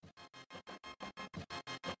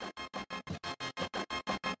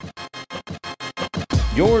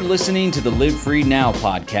You're listening to the Live Free Now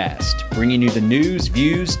podcast, bringing you the news,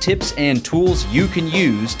 views, tips, and tools you can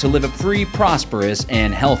use to live a free, prosperous,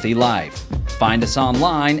 and healthy life. Find us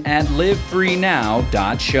online at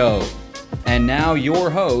livefreenow.show. And now your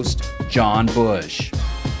host, John Bush.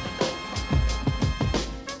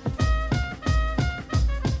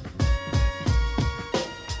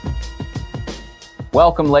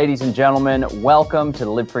 Welcome, ladies and gentlemen. Welcome to the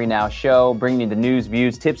Live Free Now show, bringing you the news,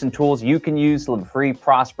 views, tips, and tools you can use to live a free,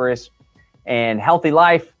 prosperous, and healthy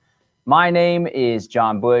life. My name is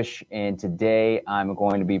John Bush, and today I'm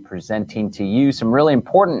going to be presenting to you some really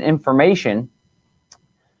important information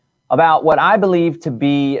about what I believe to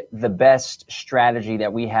be the best strategy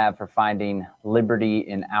that we have for finding liberty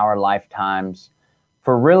in our lifetimes,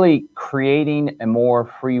 for really creating a more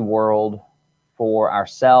free world for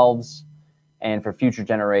ourselves and for future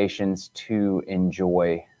generations to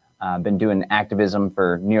enjoy. I've been doing activism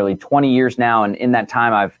for nearly 20 years now, and in that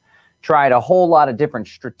time I've tried a whole lot of different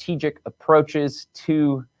strategic approaches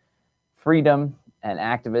to freedom and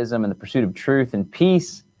activism and the pursuit of truth and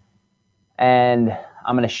peace. And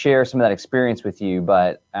I'm going to share some of that experience with you,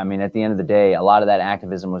 but I mean, at the end of the day, a lot of that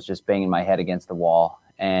activism was just banging my head against the wall.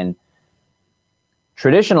 And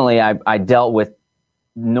traditionally, I dealt with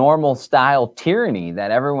normal style tyranny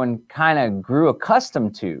that everyone kind of grew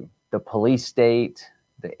accustomed to. The police state,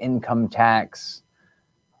 the income tax,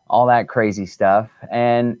 all that crazy stuff.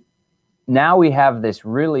 And now we have this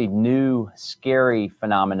really new, scary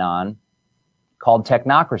phenomenon called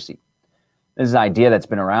technocracy. This is an idea that's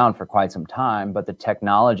been around for quite some time, but the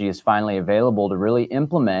technology is finally available to really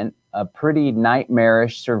implement a pretty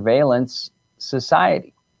nightmarish surveillance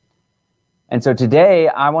society. And so today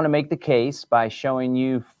I want to make the case by showing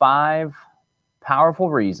you 5 powerful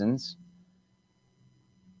reasons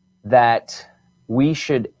that we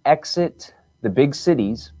should exit the big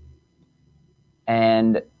cities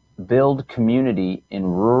and build community in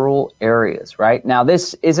rural areas, right? Now,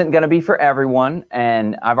 this isn't going to be for everyone,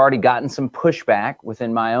 and I've already gotten some pushback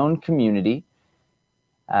within my own community.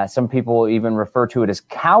 Some people even refer to it as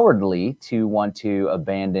cowardly to want to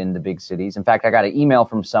abandon the big cities. In fact, I got an email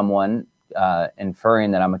from someone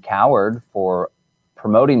inferring that I'm a coward for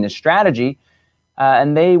promoting this strategy,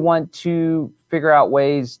 and they want to figure out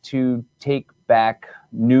ways to take back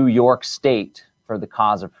New York State for the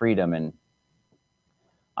cause of freedom. And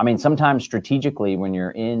I mean, sometimes strategically, when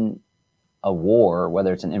you're in a war,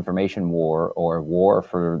 whether it's an information war or a war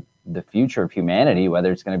for the future of humanity,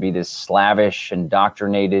 whether it's going to be this slavish,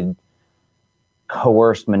 indoctrinated,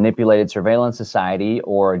 coerced, manipulated surveillance society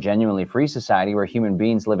or a genuinely free society where human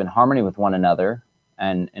beings live in harmony with one another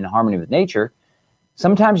and in harmony with nature,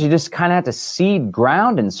 sometimes you just kind of have to cede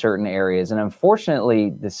ground in certain areas. And unfortunately,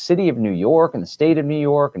 the city of New York and the state of New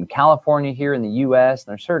York and California here in the U.S.,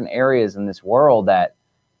 there are certain areas in this world that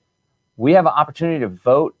we have an opportunity to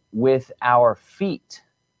vote with our feet.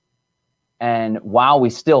 And while we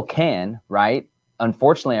still can, right?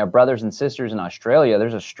 Unfortunately, our brothers and sisters in Australia,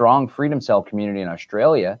 there's a strong Freedom Cell community in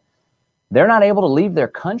Australia. They're not able to leave their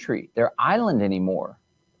country, their island anymore.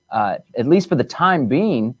 At least for the time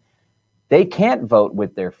being, they can't vote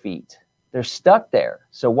with their feet. They're stuck there.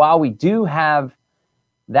 So while we do have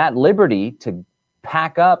that liberty to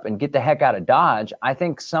pack up and get the heck out of Dodge, I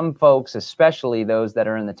think some folks, especially those that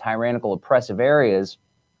are in the tyrannical, oppressive areas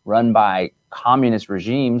run by communist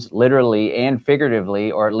regimes, literally and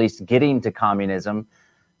figuratively, or at least getting to communism,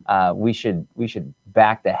 we should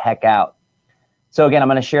back the heck out. So again, I'm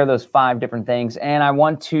going to share those 5 different things, and I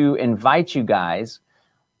want to invite you guys.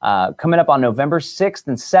 Coming up on November 6th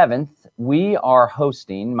and 7th, we are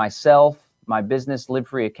hosting, myself, my business, Live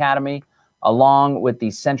Free Academy, along with the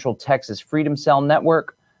Central Texas Freedom Cell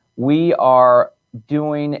Network. We are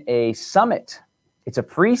doing a summit. It's a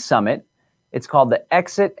free summit. It's called the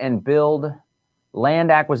Exit and Build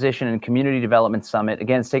Land Acquisition and Community Development Summit.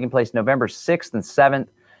 Again, it's taking place November 6th and 7th.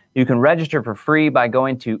 You can register for free by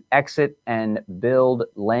going to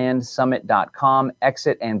exitandbuildlandsummit.com,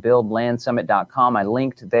 exitandbuildlandsummit.com. I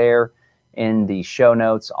linked there in the show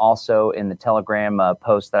notes, also in the Telegram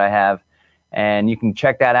post that I have. And you can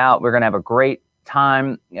check that out. We're going to have a great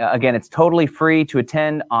time. Again, it's totally free to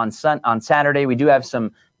attend on Saturday. We do have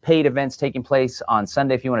some paid events taking place on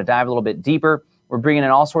Sunday if you want to dive a little bit deeper. We're bringing in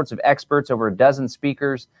all sorts of experts, over a dozen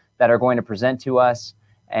speakers that are going to present to us.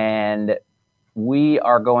 And we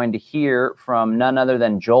are going to hear from none other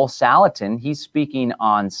than Joel Salatin. He's speaking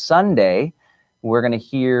on Sunday. We're going to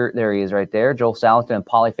hear, there he is right there, Joel Salatin of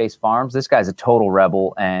Polyface Farms. This guy's a total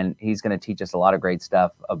rebel, and he's going to teach us a lot of great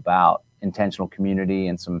stuff about intentional community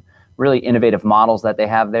and some really innovative models that they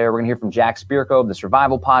have there. We're going to hear from Jack Spirko of the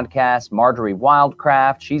Survival Podcast, Marjorie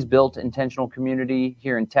Wildcraft. She's built intentional community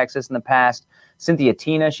here in Texas in the past. Cynthia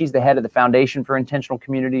Tina, she's the head of the Foundation for Intentional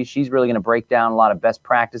Communities. She's really going to break down a lot of best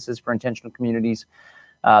practices for intentional communities.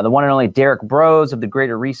 The one and only Derek Bros of the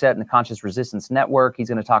Greater Reset and the Conscious Resistance Network. He's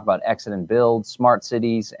going to talk about exit and build, smart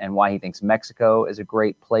cities, and why he thinks Mexico is a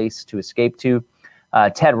great place to escape to.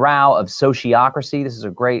 Ted Rao of Sociocracy. This is a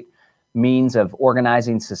great means of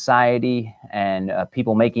organizing society and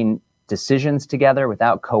people making decisions together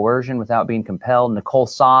without coercion, without being compelled. Nicole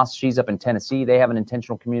Sauce, she's up in Tennessee. They have an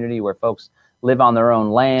intentional community where folks live on their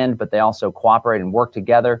own land, but they also cooperate and work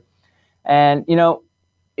together. And, you know,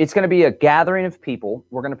 it's going to be a gathering of people.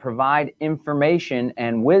 We're going to provide information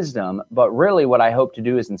and wisdom, but really what I hope to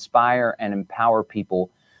do is inspire and empower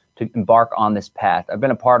people to embark on this path. I've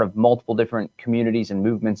been a part of multiple different communities and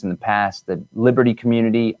movements in the past, the Liberty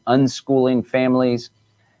community, unschooling families,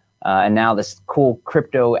 and now this cool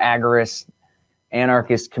crypto agorist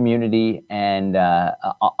anarchist community. And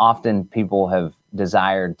often people have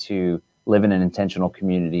desired to live in an intentional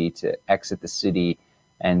community, to exit the city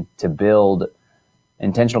and to build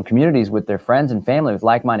intentional communities with their friends and family, with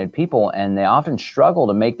like-minded people, and they often struggle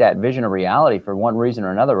to make that vision a reality for one reason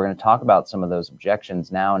or another. We're going to talk about some of those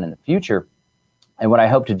objections now and in the future. And what I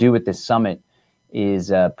hope to do with this summit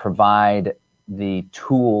is provide the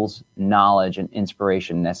tools, knowledge, and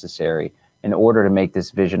inspiration necessary in order to make this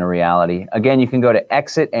vision a reality. Again, you can go to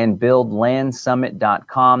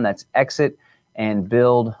exitandbuildlandsummit.com. That's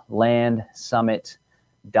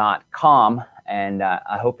exitandbuildlandsummit.com. And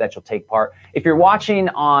I hope that you'll take part. If you're watching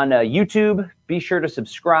on YouTube, be sure to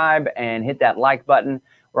subscribe and hit that like button.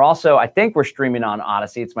 We're also, I think we're streaming on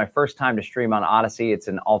Odyssey. It's my first time to stream on Odyssey. It's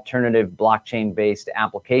an alternative blockchain-based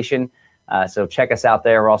application. So check us out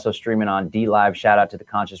there. We're also streaming on DLive. Shout out to the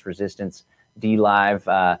Conscious Resistance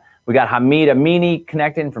DLive. We got Hamid Amini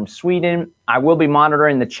connecting from Sweden. I will be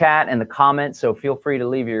monitoring the chat and the comments, so feel free to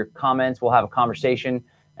leave your comments. We'll have a conversation.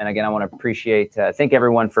 And again, I want to thank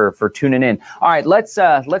everyone for tuning in. All right, let's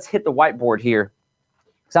hit the whiteboard here,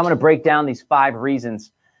 because I'm going to break down these 5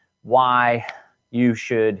 reasons why you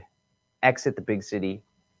should exit the big city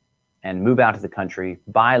and move out to the country,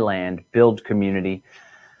 buy land, build community.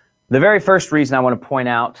 The very first reason I want to point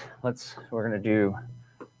out, we're going to do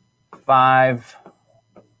 5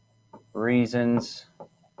 reasons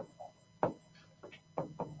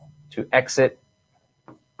to exit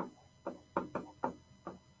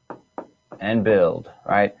and build,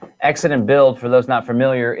 right? Exit and build, for those not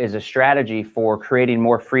familiar, is a strategy for creating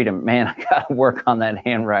more freedom. Man, I got to work on that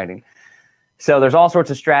handwriting. So there's all sorts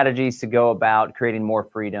of strategies to go about creating more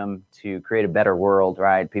freedom, to create a better world,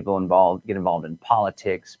 right? People get involved in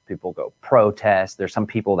politics. People go protest. There's some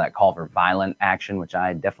people that call for violent action, which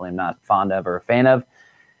I definitely am not fond of or a fan of.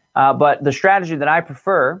 But the strategy that I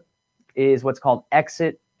prefer is what's called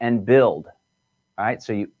exit and build. All right,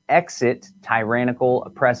 so you exit tyrannical,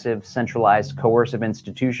 oppressive, centralized, coercive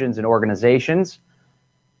institutions and organizations,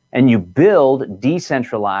 and you build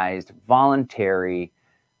decentralized, voluntary,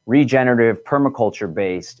 regenerative,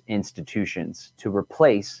 permaculture-based institutions to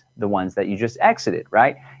replace the ones that you just exited,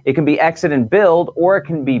 right? It can be exit and build, or it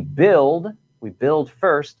can be build. We build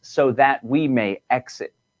first so that we may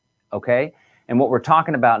exit, okay? And what we're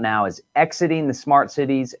talking about now is exiting the smart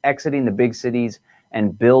cities, exiting the big cities,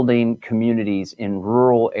 and building communities in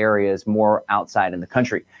rural areas more outside in the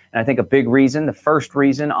country. And I think a big reason, the first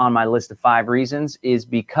reason on my list of 5 reasons, is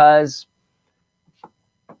because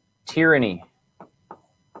tyranny,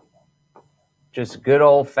 just good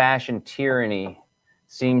old-fashioned tyranny,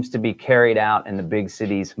 seems to be carried out in the big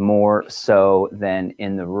cities more so than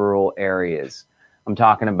in the rural areas. I'm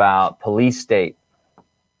talking about police state,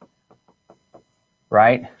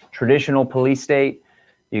 right? Traditional police state.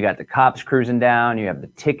 You got the cops cruising down, you have the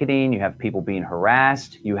ticketing, you have people being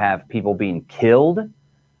harassed, you have people being killed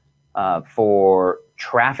for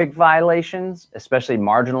traffic violations, especially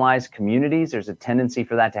marginalized communities. There's a tendency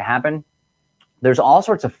for that to happen. There's all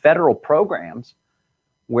sorts of federal programs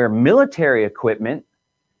where military equipment,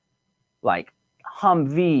 like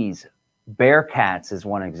Humvees, Bearcats is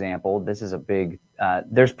one example. This is a big,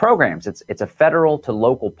 there's programs. It's a federal to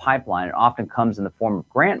local pipeline. It often comes in the form of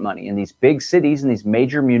grant money. And these big cities and these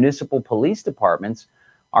major municipal police departments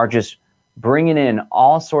are just bringing in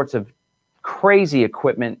all sorts of crazy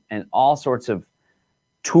equipment and all sorts of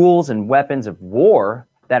tools and weapons of war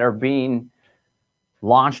that are being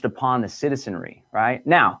launched upon the citizenry, right?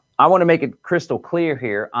 Now, I want to make it crystal clear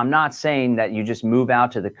here. I'm not saying that you just move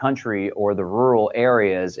out to the country or the rural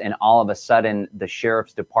areas and all of a sudden the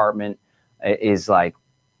sheriff's department is like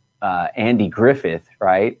Andy Griffith,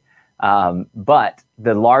 right? But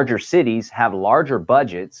the larger cities have larger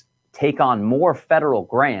budgets, take on more federal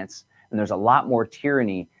grants, and there's a lot more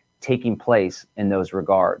tyranny taking place in those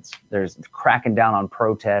regards. There's cracking down on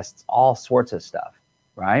protests, all sorts of stuff,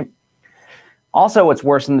 right? Also, what's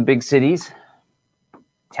worse in the big cities?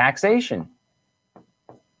 Taxation.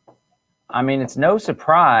 I mean, it's no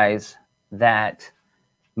surprise that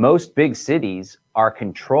most big cities are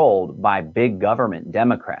controlled by big government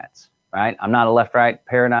Democrats, right? I'm not a left-right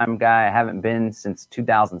paradigm guy. I haven't been since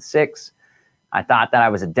 2006. I thought that I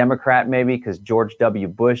was a Democrat maybe because George W.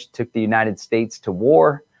 Bush took the United States to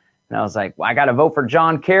war. And I was like, well, I got to vote for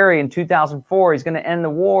John Kerry in 2004. He's going to end the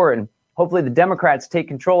war. And hopefully the Democrats take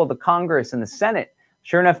control of the Congress and the Senate.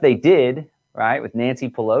 Sure enough, they did, right? With Nancy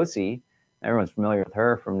Pelosi. Everyone's familiar with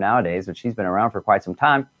her from nowadays, but she's been around for quite some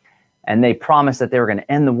time. And they promised that they were going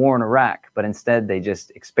to end the war in Iraq, but instead they just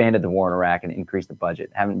expanded the war in Iraq and increased the budget.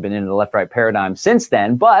 Haven't been into the left-right paradigm since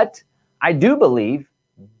then, but I do believe,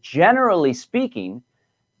 generally speaking,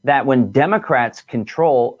 that when Democrats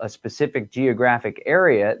control a specific geographic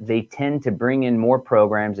area, they tend to bring in more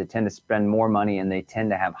programs, they tend to spend more money, and they tend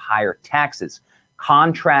to have higher taxes.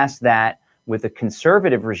 Contrast that with a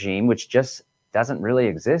conservative regime, which just doesn't really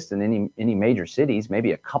exist in any major cities,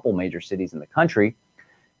 maybe a couple major cities in the country.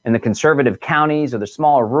 In the conservative counties or the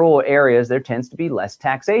smaller rural areas, there tends to be less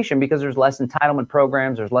taxation because there's less entitlement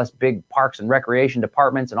programs, there's less big parks and recreation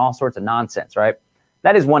departments and all sorts of nonsense, right?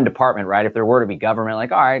 That is one department, right? If there were to be government,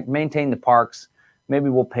 like, all right, maintain the parks, maybe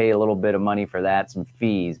we'll pay a little bit of money for that, some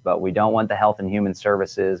fees, but we don't want the health and human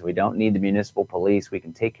services. We don't need the municipal police. We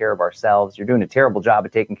can take care of ourselves. You're doing a terrible job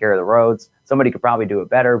of taking care of the roads. Somebody could probably do it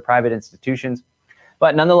better, private institutions.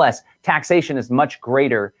 But nonetheless, taxation is much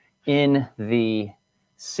greater in the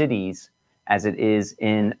cities as it is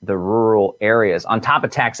in the rural areas. On top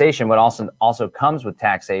of taxation, what also comes with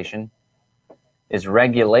taxation is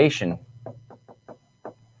regulation.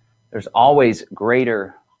 There's always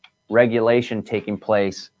greater regulation taking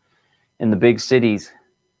place in the big cities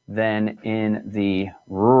than in the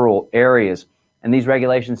rural areas. And these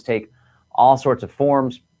regulations take all sorts of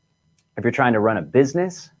forms. If you're trying to run a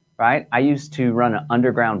business, right? I used to run an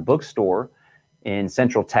underground bookstore in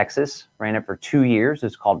Central Texas, ran it for 2 years.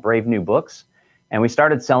 It's called Brave New Books. And we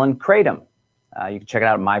started selling Kratom. You can check it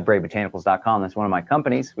out at mybravebotanicals.com. That's one of my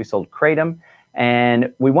companies. We sold Kratom,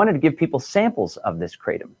 and we wanted to give people samples of this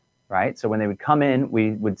Kratom, right? So when they would come in,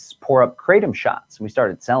 we would pour up Kratom shots. We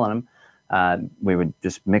started selling them. We would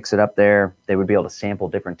just mix it up there. They would be able to sample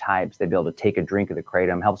different types. They'd be able to take a drink of the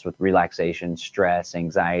Kratom. Helps with relaxation, stress,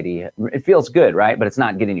 anxiety. It feels good, right? But it's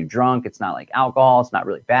not getting you drunk. It's not like alcohol. It's not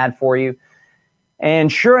really bad for you.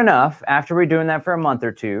 And sure enough, after we were doing that for a month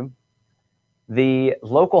or two, the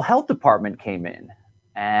local health department came in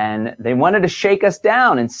and they wanted to shake us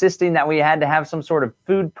down, insisting that we had to have some sort of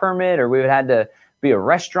food permit or we would had to be a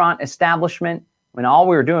restaurant establishment, when all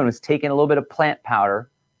we were doing was taking a little bit of plant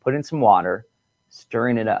powder, put in some water,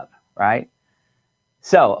 stirring it up, right?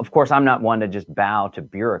 So, of course, I'm not one to just bow to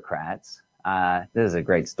bureaucrats. This is a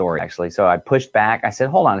great story, actually. So I pushed back. I said,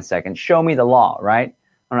 hold on a second. Show me the law, right?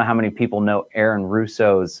 I don't know how many people know Aaron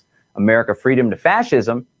Russo's America Freedom to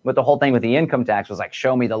Fascism, but the whole thing with the income tax was like,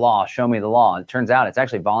 show me the law, show me the law. And it turns out it's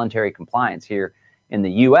actually voluntary compliance here in the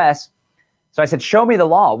U.S. So I said, show me the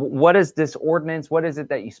law. What is this ordinance? What is it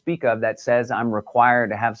that you speak of that says I'm required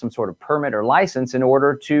to have some sort of permit or license in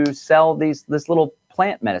order to sell this little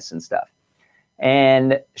plant medicine stuff?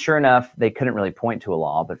 And sure enough, they couldn't really point to a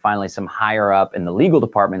law, but finally some higher up in the legal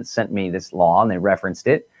department sent me this law and they referenced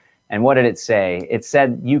it. And what did it say? It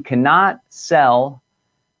said you cannot sell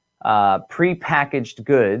prepackaged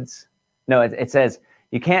goods. No, it says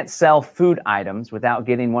you can't sell food items without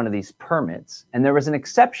getting one of these permits. And there was an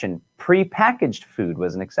exception. Prepackaged food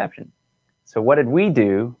was an exception. So what did we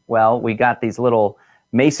do? Well, we got these little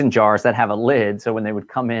mason jars that have a lid. So when they would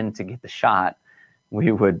come in to get the shot,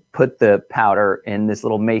 we would put the powder in this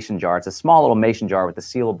little mason jar. It's a small little mason jar with a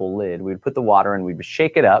sealable lid. We would put the water in, we would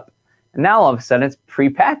shake it up. And now all of a sudden it's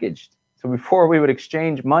prepackaged. So before we would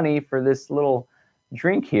exchange money for this little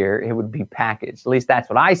drink here, it would be packaged. At least that's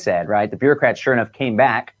what I said, right? The bureaucrats sure enough came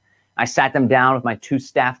back. I sat them down with my two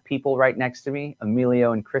staff people right next to me,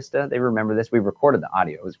 Emilio and Krista. They remember this. We recorded the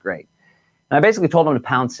audio. It was great. And I basically told them to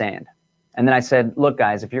pound sand. And then I said, look,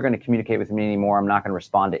 guys, if you're going to communicate with me anymore, I'm not going to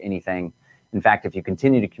respond to anything. In fact, if you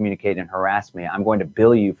continue to communicate and harass me, I'm going to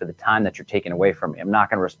bill you for the time that you're taking away from me. I'm not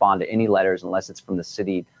going to respond to any letters unless it's from the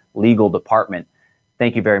city legal department.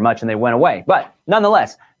 Thank you very much. And they went away. But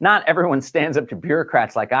nonetheless, not everyone stands up to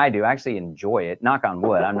bureaucrats like I do. I actually enjoy it. Knock on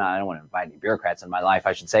wood. I don't want to invite any bureaucrats in my life,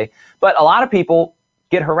 I should say. But a lot of people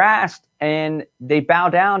get harassed and they bow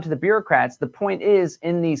down to the bureaucrats. The point is,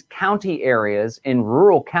 in these county areas, in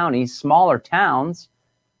rural counties, smaller towns,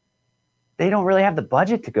 they don't really have the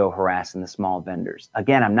budget to go harassing the small vendors.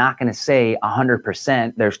 Again, I'm not going to say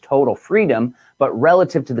 100% there's total freedom, but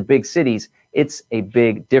relative to the big cities, it's a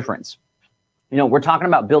big difference. You know, we're talking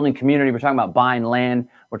about building community. We're talking about buying land.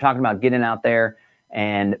 We're talking about getting out there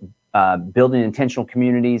and building intentional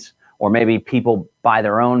communities, or maybe people buy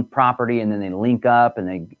their own property and then they link up and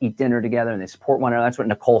they eat dinner together and they support one another. That's what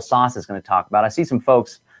Nicole Sauce is going to talk about. I see some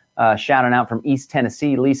folks shouting out from East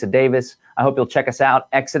Tennessee, Lisa Davis. I hope you'll check us out,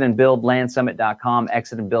 exitandbuildlandsummit.com,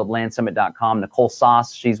 exitandbuildlandsummit.com. Nicole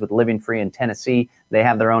Sauce, she's with Living Free in Tennessee. They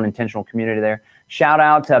have their own intentional community there. Shout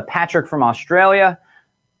out to Patrick from Australia.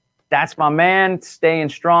 That's my man, staying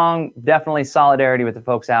strong. Definitely solidarity with the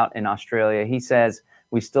folks out in Australia. He says,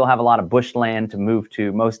 we still have a lot of bushland to move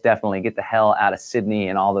to. Most definitely get the hell out of Sydney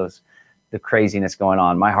and all the craziness going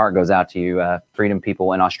on. My heart goes out to you, freedom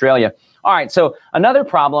people in Australia. All right, so another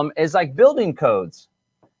problem is like building codes,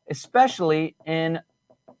 especially in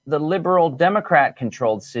the liberal Democrat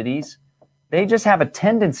controlled cities. They just have a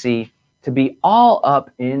tendency to be all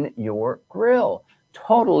up in your grill,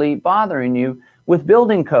 totally bothering you with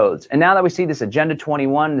building codes. And now that we see this Agenda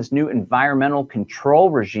 21, this new environmental control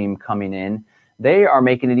regime coming in, they are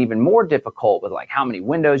making it even more difficult with like how many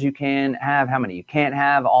windows you can have, how many you can't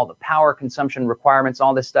have, all the power consumption requirements,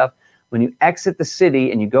 all this stuff. When you exit the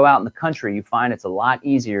city and you go out in the country, you find it's a lot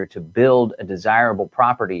easier to build a desirable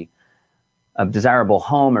property, a desirable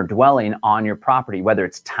home or dwelling on your property, whether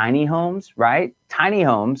it's tiny homes, right? Tiny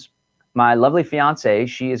homes. My lovely fiance,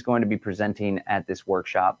 she is going to be presenting at this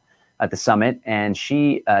workshop at the summit, and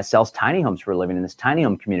she sells tiny homes for a living in this tiny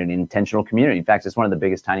home community, intentional community. In fact, it's one of the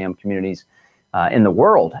biggest tiny home communities in the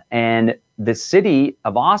world. And the city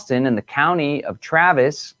of Austin and the county of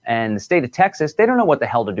Travis and the state of Texas, they don't know what the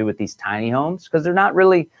hell to do with these tiny homes because they're not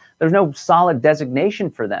really, there's no solid designation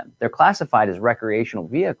for them. They're classified as recreational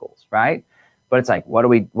vehicles, right? But it's like, what do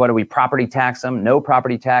we property tax them? No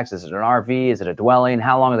property tax. Is it an RV? Is it a dwelling?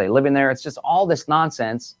 How long are they living there? It's just all this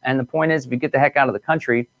nonsense. And the point is, if you get the heck out of the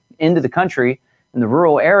country, into the country, in the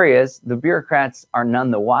rural areas, the bureaucrats are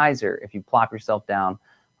none the wiser if you plop yourself down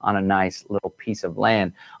on a nice little piece of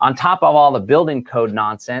land. On top of all the building code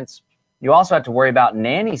nonsense, you also have to worry about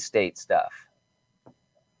nanny state stuff.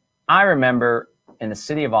 I remember in the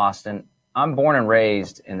city of Austin, I'm born and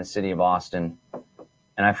raised in the city of Austin,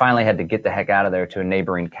 and I finally had to get the heck out of there to a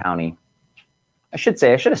neighboring county. I should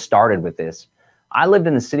have started with this. I lived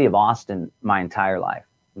in the city of Austin my entire life.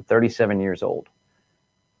 I'm 37 years old.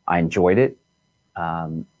 I enjoyed it.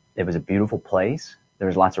 It was a beautiful place. There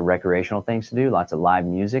was lots of recreational things to do, lots of live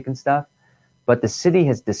music and stuff. But the city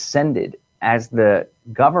has descended as the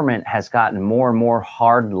government has gotten more and more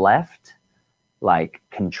hard left, like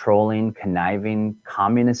controlling, conniving,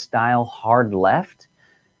 communist style hard left.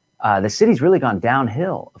 The city's really gone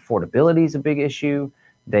downhill. Affordability is a big issue.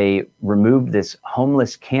 They removed this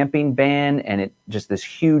homeless camping ban, and it just this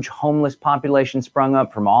huge homeless population sprung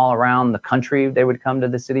up from all around the country. They would come to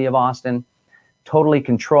the city of Austin, totally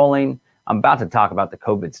controlling. I'm about to talk about the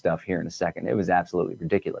COVID stuff here in a second. It was absolutely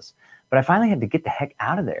ridiculous. But I finally had to get the heck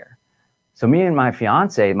out of there. So me and my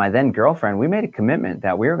fiance, my then girlfriend, we made a commitment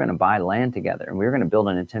that we were going to buy land together and we were going to build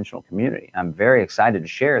an intentional community. I'm very excited to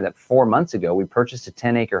share that 4 months ago, we purchased a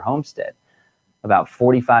 10-acre homestead about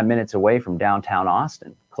 45 minutes away from downtown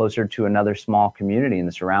Austin, closer to another small community in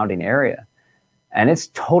the surrounding area. And it's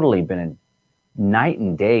totally been a night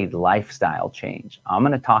and day lifestyle change. I'm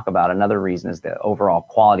going to talk about another reason is the overall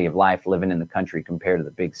quality of life living in the country compared to the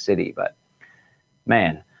big city. But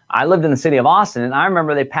man, I lived in the city of Austin, and I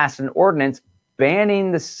remember they passed an ordinance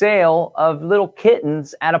banning the sale of little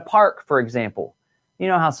kittens at a park, for example. You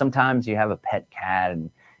know how sometimes you have a pet cat and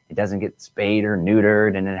it doesn't get spayed or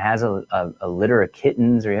neutered and it has a litter of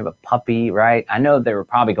kittens, or you have a puppy, right? I know they were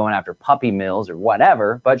probably going after puppy mills or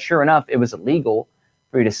whatever, but sure enough, it was illegal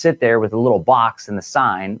for you to sit there with a little box and the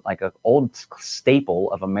sign, like an old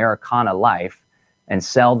staple of Americana life, and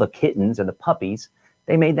sell the kittens or the puppies.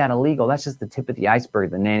 They made that illegal. That's just the tip of the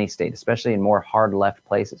iceberg, the nanny state, especially in more hard left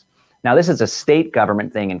places. Now, this is a state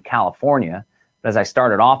government thing in California. But as I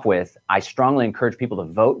started off with, I strongly encourage people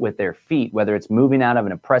to vote with their feet, whether it's moving out of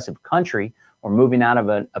an oppressive country or moving out of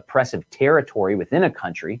an oppressive territory within a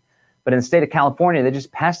country. But in the state of California, they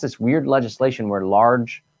just passed this weird legislation where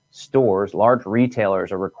large stores, large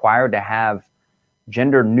retailers are required to have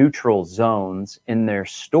gender neutral zones in their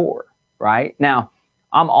store, right? Now,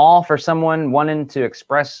 I'm all for someone wanting to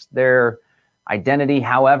express their identity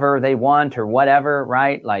however they want or whatever,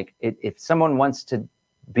 right? Like if someone wants to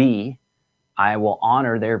be, I will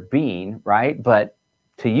honor their being, right? But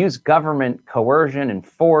to use government coercion and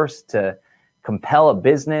force to compel a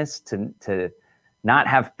business to not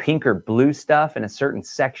have pink or blue stuff in a certain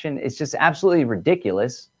section, it's just absolutely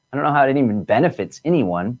ridiculous. I don't know how it even benefits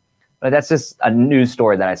anyone, but that's just a news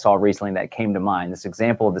story that I saw recently that came to mind. This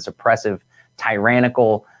example of this oppressive,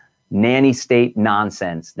 tyrannical, nanny state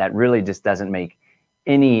nonsense that really just doesn't make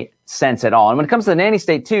any sense at all. And when it comes to the nanny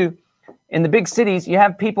state too, in the big cities, you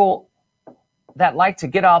have people that like to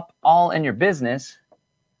get up all in your business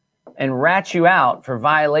and rat you out for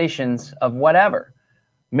violations of whatever.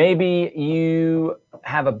 Maybe you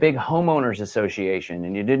have a big homeowners association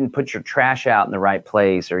and you didn't put your trash out in the right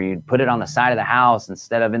place, or you put it on the side of the house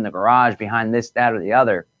instead of in the garage behind this, that, or the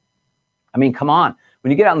other. I mean, come on.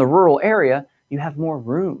 When you get out in the rural area, you have more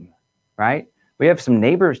room, right? We have some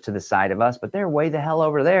neighbors to the side of us, but they're way the hell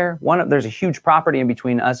over there. There's a huge property in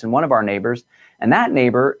between us and one of our neighbors. And that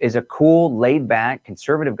neighbor is a cool, laid back,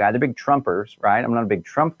 conservative guy. They're big Trumpers, right? I'm not a big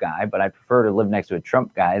Trump guy, but I prefer to live next to a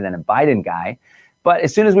Trump guy than a Biden guy. But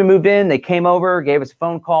as soon as we moved in, they came over, gave us a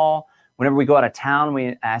phone call. Whenever we go out of town,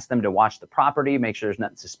 we ask them to watch the property, make sure there's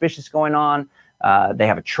nothing suspicious going on. They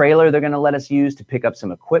have a trailer they're going to let us use to pick up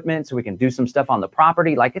some equipment so we can do some stuff on the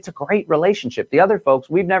property. Like, it's a great relationship. The other folks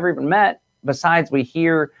we've never even met. Besides, we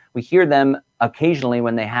hear them occasionally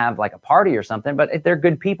when they have like a party or something, but they're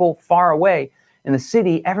good people far away. In the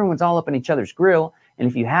city, everyone's all up in each other's grill. And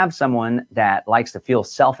if you have someone that likes to feel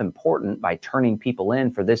self-important by turning people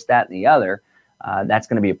in for this, that, and the other, that's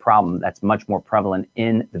going to be a problem that's much more prevalent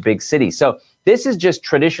in the big cities. So this is just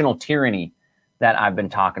traditional tyranny that I've been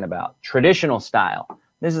talking about, traditional style.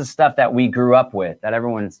 This is stuff that we grew up with, that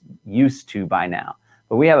everyone's used to by now.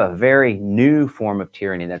 But we have a very new form of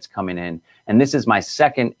tyranny that's coming in. And this is my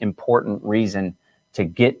second important reason to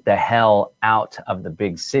get the hell out of the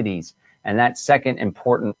big cities. And that second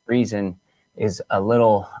important reason is a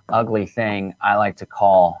little ugly thing I like to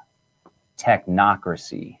call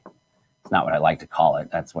technocracy. It's not what I like to call it.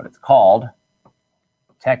 That's what it's called.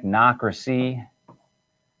 Technocracy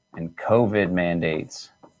and COVID mandates.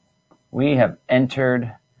 We have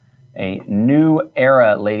entered a new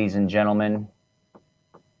era, ladies and gentlemen.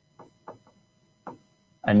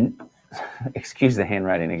 And excuse the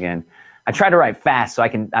handwriting again. I try to write fast so I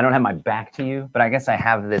don't have my back to you, but I guess I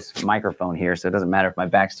have this microphone here, so it doesn't matter if my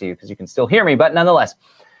back's to you because you can still hear me. But nonetheless,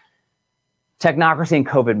 technocracy and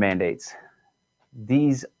COVID mandates.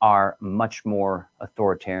 These are much more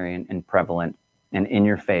authoritarian and prevalent and in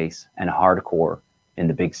your face and hardcore in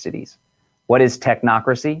the big cities. What is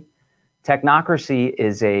technocracy? Technocracy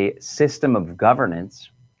is a system of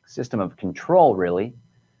governance, system of control, really,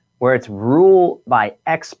 where it's ruled by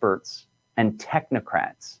experts and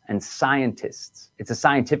technocrats and scientists. It's a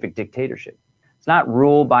scientific dictatorship. It's not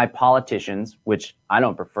ruled by politicians, which I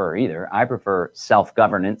don't prefer either. I prefer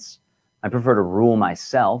self-governance. I prefer to rule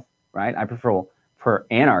myself, right? I prefer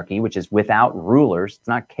anarchy, which is without rulers. It's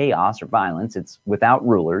not chaos or violence. It's without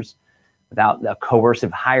rulers, without a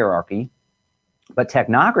coercive hierarchy. But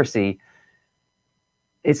technocracy,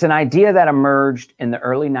 it's an idea that emerged in the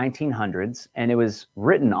early 1900s, and it was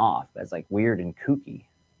written off as like weird and kooky,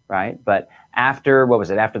 right? But after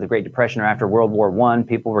the Great Depression or after World War I,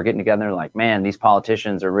 people were getting together and like, man, these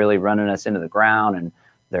politicians are really running us into the ground, and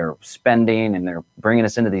they're spending and they're bringing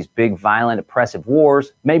us into these big, violent, oppressive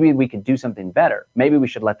wars. Maybe we could do something better. Maybe we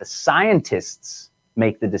should let the scientists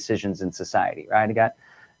make the decisions in society, right? It got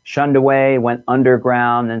shunned away, went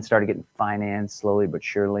underground, then started getting financed slowly but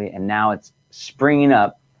surely, and now it's springing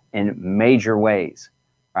up in major ways,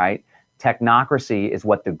 right? Technocracy is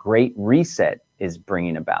what the Great Reset is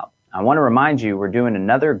bringing about. I want to remind you, we're doing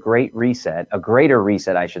another Great Reset, a Greater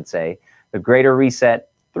Reset, I should say, the Greater Reset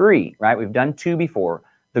 3, right? We've done 2 before.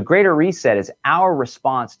 The Greater Reset is our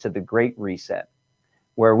response to the Great Reset,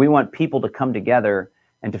 where we want people to come together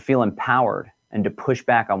and to feel empowered and to push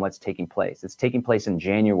back on what's taking place. It's taking place in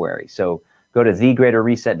January. So go to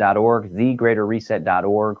thegreaterreset.org,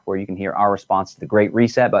 thegreaterreset.org, where you can hear our response to the Great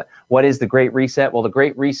Reset. But what is the Great Reset? Well, the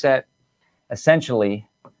Great Reset essentially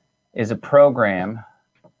is a program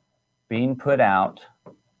being put out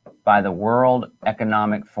by the World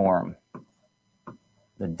Economic Forum,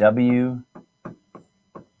 the WEF.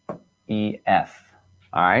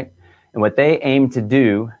 All right. And what they aim to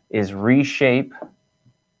do is reshape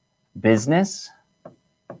business,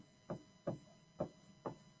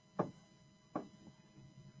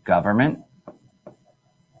 government,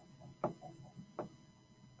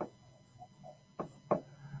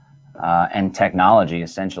 and technology,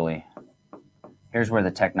 essentially. Here's where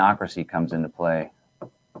the technocracy comes into play.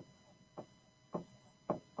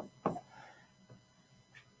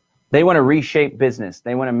 They want to reshape business.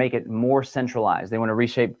 They want to make it more centralized. They want to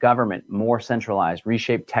reshape government, more centralized,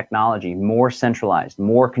 reshape technology, more centralized,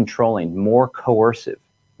 more controlling, more coercive,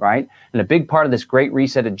 right? And a big part of this Great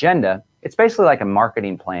Reset agenda, it's basically like a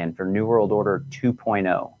marketing plan for New World Order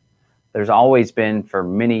 2.0. There's always been, for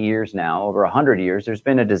many years now, over 100 years, there's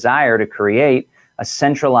been a desire to create a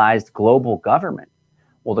centralized global government.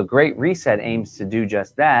 Well, the Great Reset aims to do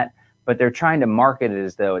just that, but they're trying to market it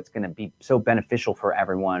as though it's going to be so beneficial for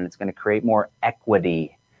everyone. It's going to create more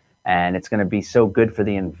equity, and it's going to be so good for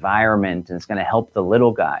the environment, and it's going to help the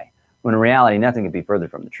little guy. When in reality, nothing could be further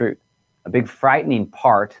from the truth. A big frightening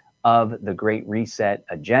part of the Great Reset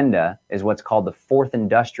agenda is what's called the Fourth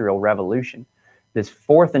Industrial Revolution. This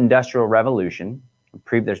Fourth Industrial Revolution,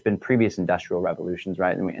 there's been previous industrial revolutions,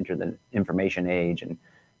 right? And we enter the information age and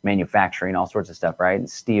manufacturing, all sorts of stuff, right? And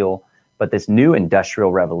steel. But this new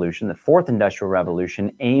industrial revolution, the Fourth Industrial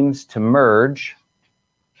Revolution, aims to merge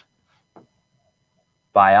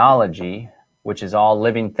biology, which is all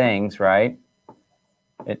living things, right?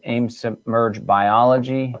 It aims to merge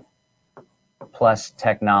biology plus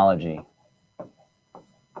technology.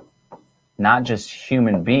 Not just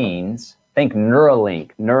human beings. Think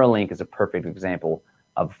Neuralink. Neuralink is a perfect example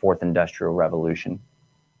of Fourth Industrial Revolution.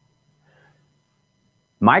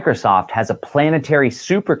 Microsoft has a planetary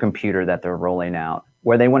supercomputer that they're rolling out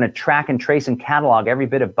where they want to track and trace and catalog every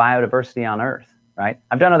bit of biodiversity on Earth, right?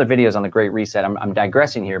 I've done other videos on the Great Reset. I'm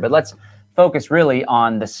digressing here, but let's focus really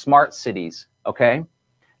on the smart cities, okay?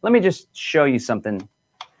 Let me just show you something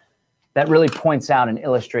that really points out and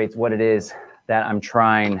illustrates what it is that I'm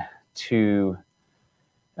trying to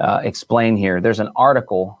explain here. There's an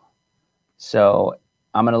article. So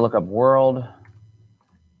I'm going to look up World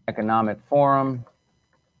Economic Forum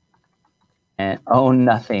and Own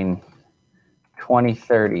Nothing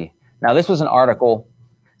 2030. Now, this was an article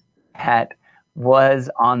that was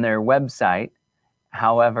on their website.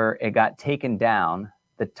 However, it got taken down.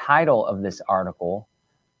 The title of this article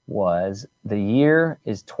was "The Year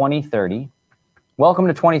is 2030. Welcome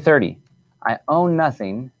to 2030. I own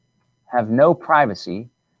nothing, have no privacy,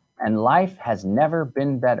 and life has never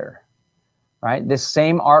been better." Right? This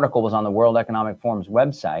same article was on the World Economic Forum's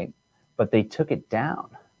website, but they took it down.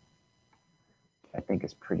 I think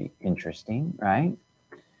is pretty interesting, right?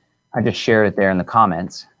 I just shared it there in the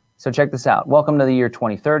comments. So check this out. Welcome to the year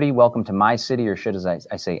 2030. Welcome to my city, or should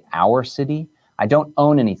I say our city. I don't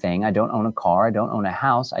own anything. I don't own a car. I don't own a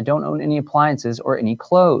house. I don't own any appliances or any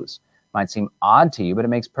clothes. Might seem odd to you, but it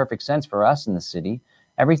makes perfect sense for us in the city.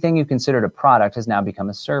 Everything you considered a product has now become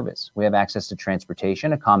a service. We have access to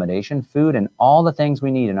transportation, accommodation, food, and all the things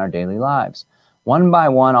we need in our daily lives. One by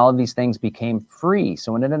one, all of these things became free,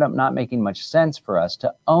 so it ended up not making much sense for us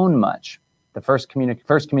to own much. The first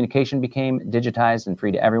communication became digitized and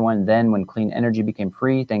free to everyone. Then when clean energy became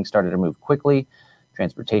free, things started to move quickly.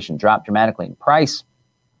 Transportation dropped dramatically in price.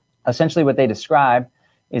 Essentially, what they describe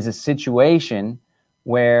is a situation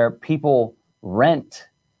where people rent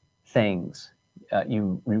things.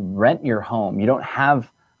 You rent your home. You don't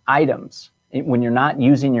have items. When you're not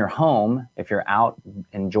using your home, if you're out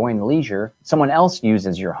enjoying leisure, someone else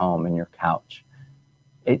uses your home and your couch.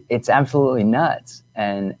 It's absolutely nuts.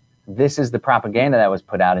 And this is the propaganda that was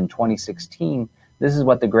put out in 2016. This is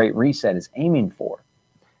what the Great Reset is aiming for.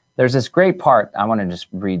 There's this great part. I want to just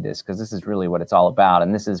read this because this is really what it's all about.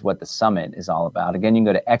 And this is what the summit is all about. Again, you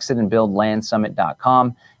can go to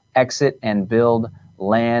exitandbuildlandsummit.com,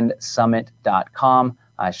 exitandbuildlandsummit.com.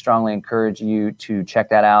 I strongly encourage you to check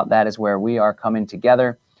that out. That is where we are coming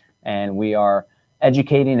together, and we are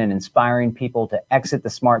educating and inspiring people to exit the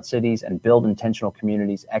smart cities and build intentional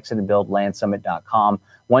communities. Exitandbuildlandsummit.com.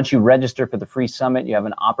 Once you register for the free summit, you have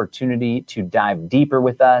an opportunity to dive deeper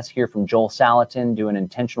with us, hear from Joel Salatin, do an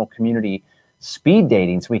intentional community speed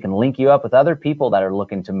dating so we can link you up with other people that are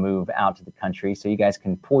looking to move out to the country so you guys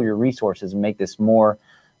can pool your resources and make this more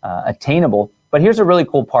attainable. But here's a really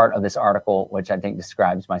cool part of this article, which I think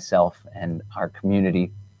describes myself and our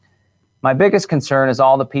community. My biggest concern is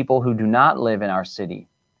all the people who do not live in our city.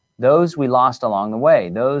 Those we lost along the way.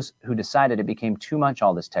 Those who decided it became too much,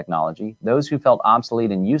 all this technology. Those who felt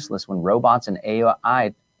obsolete and useless when robots and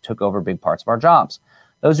AI took over big parts of our jobs.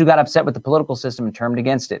 Those who got upset with the political system and turned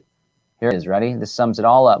against it. Here it is, ready? This sums it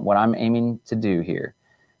all up, what I'm aiming to do here.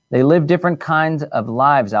 They live different kinds of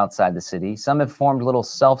lives outside the city. Some have formed little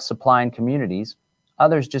self-supplying communities.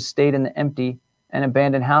 Others just stayed in the empty and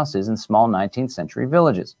abandoned houses in small 19th century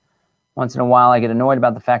villages. Once in a while, I get annoyed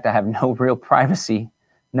about the fact I have no real privacy,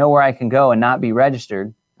 nowhere I can go and not be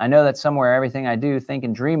registered. I know that somewhere everything I do, think,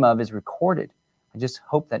 and dream of is recorded. I just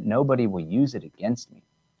hope that nobody will use it against me.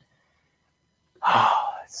 Oh,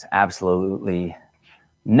 it's absolutely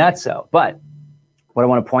Nutso. But what I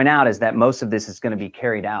want to point out is that most of this is going to be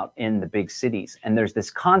carried out in the big cities. And there's this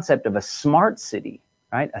concept of a smart city,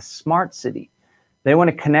 right? A smart city. They want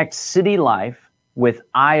to connect city life with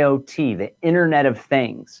IoT, the Internet of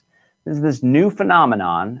Things. This is this new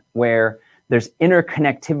phenomenon where there's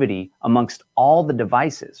interconnectivity amongst all the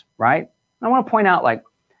devices, right? I want to point out, like,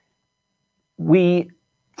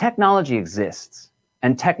 technology exists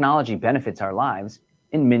and technology benefits our lives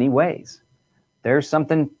in many ways. There's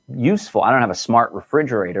something useful. I don't have a smart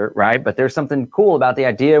refrigerator, right? But there's something cool about the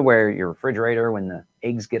idea where your refrigerator, when the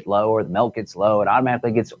eggs get low or the milk gets low, it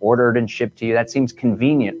automatically gets ordered and shipped to you. That seems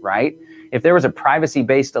convenient, right? If there was a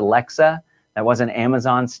privacy-based Alexa that wasn't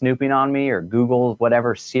Amazon snooping on me or Google,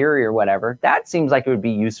 whatever, Siri or whatever, that seems like it would be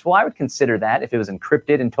useful. I would consider that if it was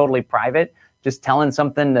encrypted and totally private, just telling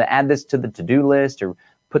something to add this to the to-do list or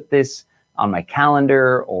put this on my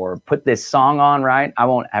calendar or put this song on, right? I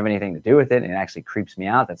won't have anything to do with it. And it actually creeps me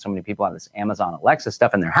out that so many people have this Amazon Alexa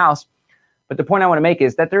stuff in their house. But the point I want to make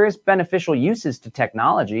is that there is beneficial uses to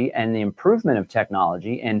technology and the improvement of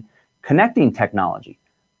technology and connecting technology.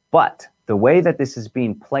 But the way that this is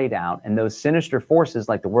being played out and those sinister forces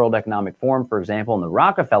like the World Economic Forum, for example, and the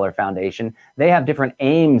Rockefeller Foundation, they have different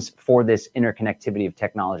aims for this interconnectivity of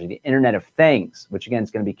technology, the Internet of Things, which again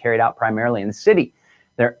is going to be carried out primarily in the city.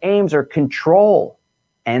 Their aims are control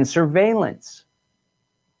and surveillance,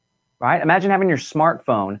 right? Imagine having your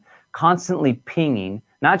smartphone constantly pinging,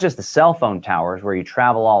 not just the cell phone towers where you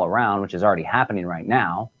travel all around, which is already happening right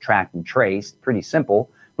now, tracked and traced, pretty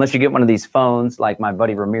simple. Unless you get one of these phones like my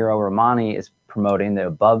buddy Ramiro Romani is promoting, the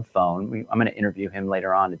Above phone. I'm going to interview him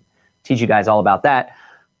later on to teach you guys all about that.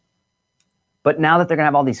 But now that they're going to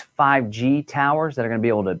have all these 5G towers that are going to be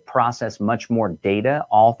able to process much more data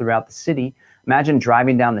all throughout the city, imagine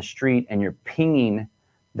driving down the street and you're pinging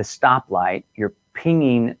the stoplight, you're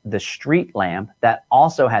pinging the street lamp that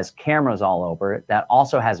also has cameras all over it, that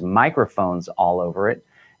also has microphones all over it,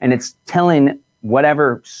 and it's telling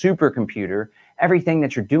whatever supercomputer everything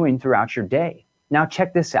that you're doing throughout your day. Now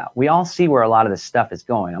check this out. We all see where a lot of this stuff is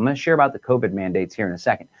going. I'm going to share about the COVID mandates here in a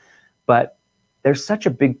second, but there's such a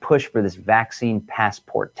big push for this vaccine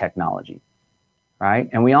passport technology, right?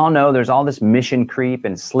 And we all know there's all this mission creep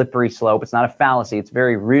and slippery slope. It's not a fallacy. It's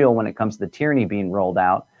very real when it comes to the tyranny being rolled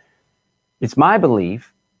out. It's my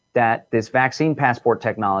belief that this vaccine passport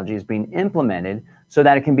technology is being implemented so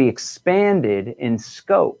that it can be expanded in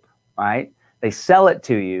scope, right? They sell it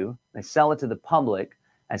to you, they sell it to the public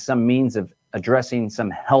as some means of addressing some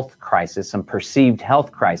health crisis, some perceived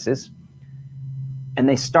health crisis. And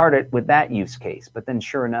they start it with that use case. But then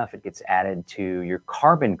sure enough, it gets added to your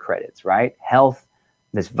carbon credits, right? Health,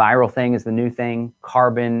 this viral thing is the new thing.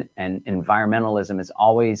 Carbon and environmentalism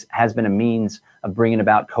has been a means of bringing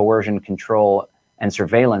about coercion, control, and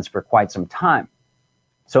surveillance for quite some time.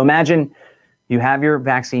 So imagine you have your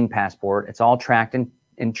vaccine passport. It's all tracked and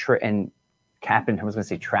cap and, I was going to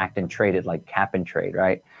say tracked and traded, like cap and trade,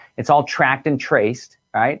 right? It's all tracked and traced,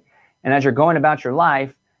 right? And as you're going about your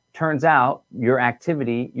life, turns out your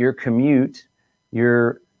activity, your commute,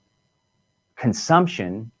 your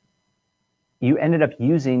consumption, you ended up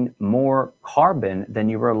using more carbon than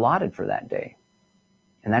you were allotted for that day.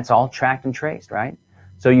 And that's all tracked and traced, right?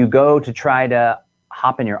 So you go to try to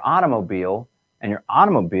hop in your automobile and your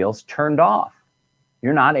automobile's turned off.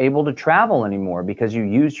 You're not able to travel anymore because you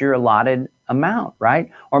used your allotted amount, right?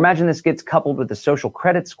 Or imagine this gets coupled with the social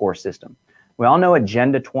credit score system. We all know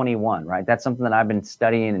Agenda 21, right? That's something that I've been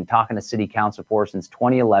studying and talking to city council for since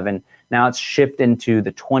 2011. Now it's shifted into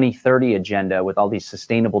the 2030 agenda with all these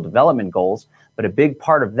sustainable development goals. But a big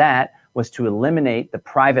part of that was to eliminate the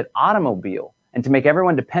private automobile and to make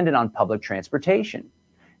everyone dependent on public transportation.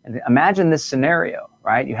 And imagine this scenario,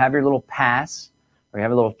 right? You have your little pass or you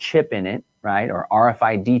have a little chip in it, right? Or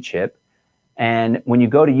RFID chip. And when you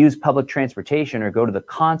go to use public transportation or go to the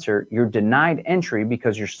concert, you're denied entry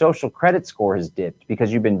because your social credit score has dipped,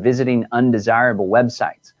 because you've been visiting undesirable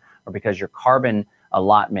websites, or because your carbon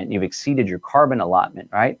allotment, you've exceeded your carbon allotment,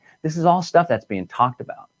 right? This is all stuff that's being talked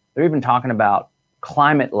about. They're even talking about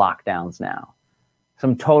climate lockdowns now.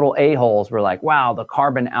 Some total a-holes were like, wow, the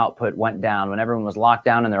carbon output went down when everyone was locked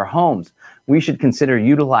down in their homes. We should consider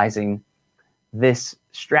utilizing this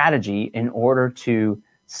strategy in order to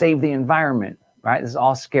save the environment, right? This is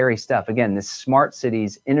all scary stuff. Again, this smart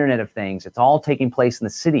cities, Internet of Things, it's all taking place in the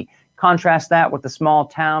city. Contrast that with the small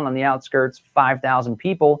town on the outskirts, 5,000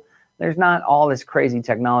 people. There's not all this crazy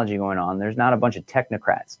technology going on. There's not a bunch of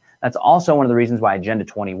technocrats. That's also one of the reasons why Agenda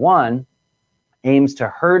 21 aims to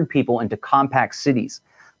herd people into compact cities.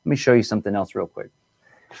 Let me show you something else real quick.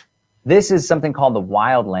 This is something called the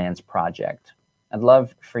Wildlands Project. I'd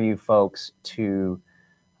love for you folks to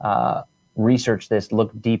research this,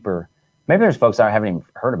 look deeper. Maybe there's folks that haven't even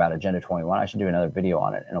heard about Agenda 21. I should do another video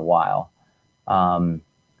on it in a while.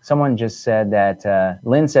 Someone just said that,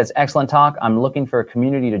 Lynn says, excellent talk. I'm looking for a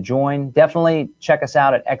community to join. Definitely check us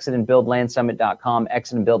out at exitandbuildlandsummit.com,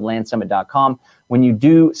 exitandbuildlandsummit.com. When you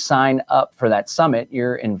do sign up for that summit,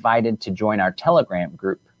 you're invited to join our Telegram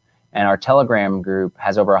group. And our Telegram group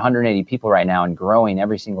has over 180 people right now and growing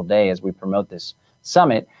every single day as we promote this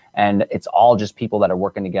summit. And it's all just people that are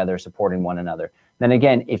working together, supporting one another. Then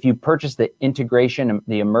again, if you purchase the integration,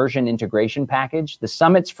 the immersion integration package, the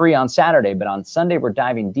summit's free on Saturday, but on Sunday, we're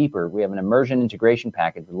diving deeper. We have an immersion integration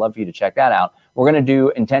package. We'd love for you to check that out. We're going to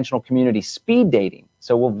do intentional community speed dating.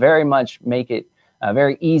 So we'll very much make it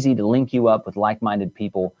very easy to link you up with like-minded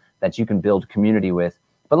people that you can build community with.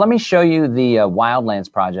 But let me show you the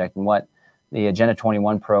Wildlands Project and what the Agenda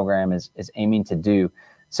 21 program is aiming to do.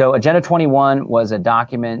 So Agenda 21 was a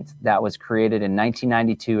document that was created in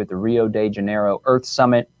 1992 at the Rio de Janeiro Earth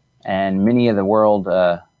Summit, and many of the world's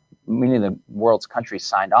countries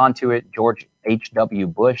signed on to it. George H.W.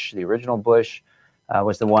 Bush, the original Bush,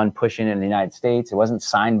 was the one pushing it in the United States. It wasn't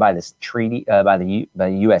signed by this treaty by the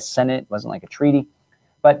U.S. Senate. It wasn't like a treaty.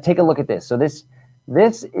 But take a look at this. So this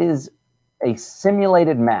is a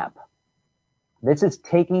simulated map. This is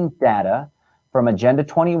taking data from Agenda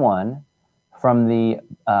 21, from the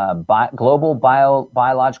Global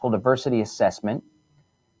Biological Diversity Assessment,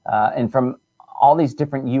 and from all these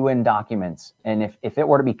different UN documents. And if it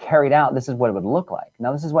were to be carried out, this is what it would look like.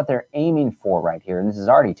 Now, this is what they're aiming for right here, and this is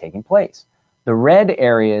already taking place. The red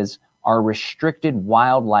areas are restricted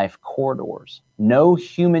wildlife corridors. No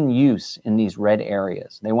human use in these red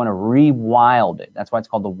areas. They want to re-wild it. That's why it's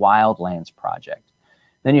called the Wildlands Project.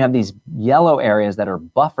 Then you have these yellow areas that are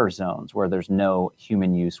buffer zones where there's no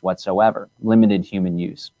human use whatsoever, limited human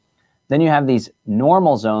use. Then you have these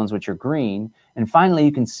normal zones, which are green. And finally,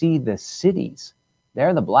 you can see the cities.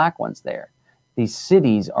 They're the black ones there. These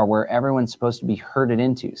cities are where everyone's supposed to be herded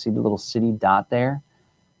into. See the little city dot there?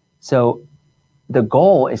 So the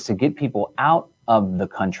goal is to get people out of the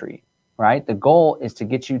country, right? The goal is to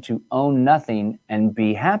get you to own nothing and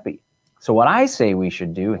be happy. So what I say we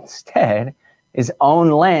should do instead is own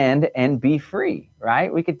land and be free,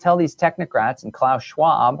 right? We could tell these technocrats and Klaus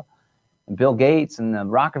Schwab and Bill Gates and the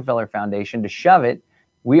Rockefeller Foundation to shove it.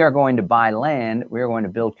 We are going to buy land, we are going to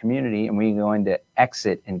build community, and we're going to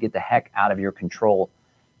exit and get the heck out of your control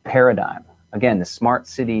paradigm. Again, the smart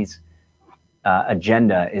cities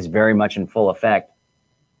agenda is very much in full effect.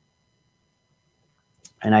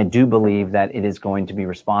 And I do believe that it is going to be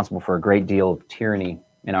responsible for a great deal of tyranny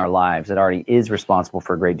in our lives. It already is responsible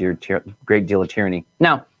for a great deal of tyranny.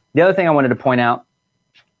 Now, the other thing I wanted to point out,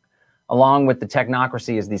 along with the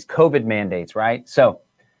technocracy, is these COVID mandates, right? So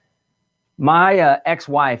my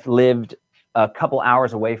ex-wife lived a couple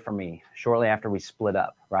hours away from me shortly after we split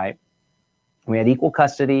up, right? We had equal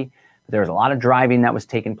custody. But there was a lot of driving that was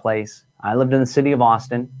taking place. I lived in the city of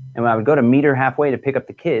Austin, and when I would go to meet her halfway to pick up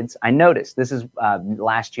the kids, I noticed, this is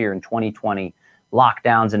last year in 2020,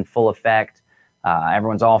 lockdowns in full effect.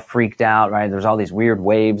 Everyone's all freaked out, right? There's all these weird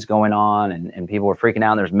waves going on, and people were freaking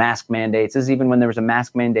out. There's mask mandates. This is even when there was a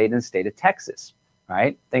mask mandate in the state of Texas,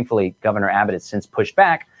 right? Thankfully, Governor Abbott has since pushed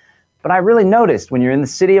back. But I really noticed when you're in the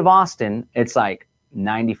city of Austin, it's like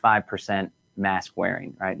 95% mask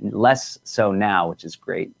wearing, right? Less so now, which is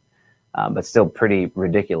great, but still pretty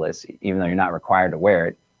ridiculous, even though you're not required to wear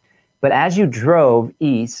it. But as you drove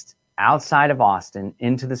east, outside of Austin,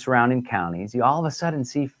 into the surrounding counties, you all of a sudden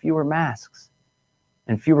see fewer masks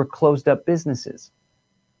and fewer closed up businesses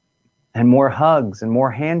and more hugs and more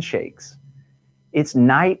handshakes. It's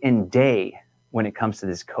night and day when it comes to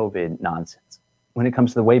this COVID nonsense, when it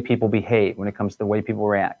comes to the way people behave, when it comes to the way people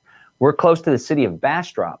react. We're close to the city of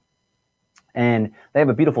Bastrop, and they have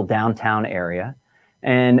a beautiful downtown area.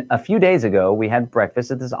 And a few days ago, we had breakfast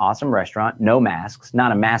at this awesome restaurant, no masks,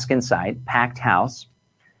 not a mask in sight, packed house.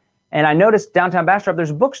 And I noticed downtown Bastrop, there's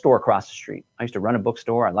a bookstore across the street. I used to run a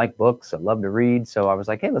bookstore. I like books. I love to read. So I was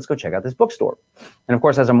like, hey, let's go check out this bookstore. And of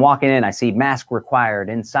course, as I'm walking in, I see mask required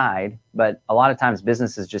inside. But a lot of times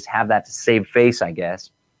businesses just have that to save face, I guess.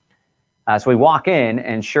 So we walk in,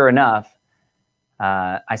 and sure enough,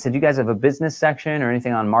 I said, you guys have a business section or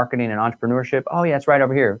anything on marketing and entrepreneurship? Oh, yeah, it's right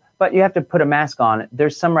over here. But you have to put a mask on.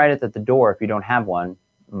 There's some right at the door if you don't have one.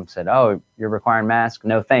 And I said, oh, you're requiring mask?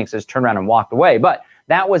 No, thanks. I just turned around and walked away. But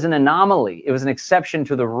that was an anomaly. It was an exception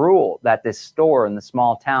to the rule that this store in the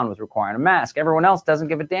small town was requiring a mask. Everyone else doesn't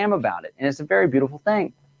give a damn about it. And it's a very beautiful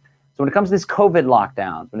thing. So when it comes to this COVID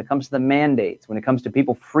lockdowns, when it comes to the mandates, when it comes to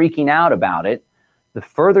people freaking out about it, the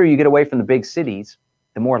further you get away from the big cities,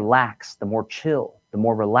 the more lax, the more chill, the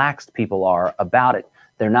more relaxed people are about it.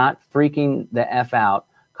 They're not freaking the F out,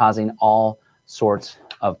 causing all sorts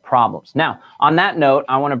of problems. Now, on that note,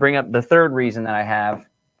 I want to bring up the third reason that I have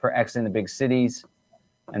for exiting the big cities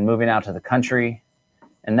and moving out to the country.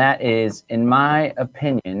 And that is, in my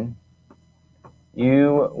opinion,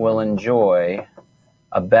 you will enjoy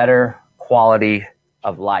a better quality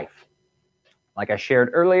of life. Like I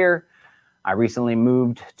shared earlier, I recently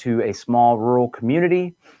moved to a small rural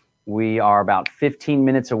community. We are about 15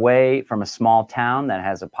 minutes away from a small town that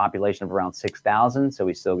has a population of around 6,000. So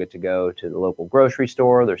we still get to go to the local grocery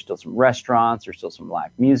store. There's still some restaurants. There's still some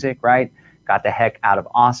live music, right? Got the heck out of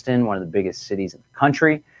Austin, one of the biggest cities in the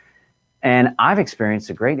country. And I've experienced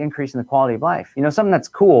a great increase in the quality of life. You know, something that's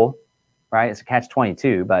cool, right? It's a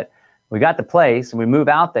catch-22, but we got the place and we move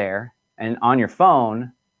out there, and on your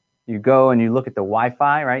phone, you go and you look at the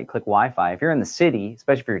Wi-Fi, right? Click Wi-Fi. If you're in the city,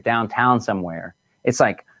 especially if you're downtown somewhere, it's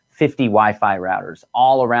like 50 Wi-Fi routers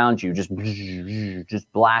all around you,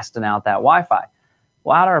 just blasting out that Wi-Fi.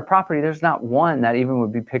 Well, out on our property, there's not one that even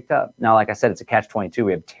would be picked up. Now, like I said, it's a catch-22.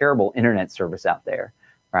 We have terrible internet service out there,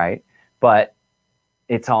 right? But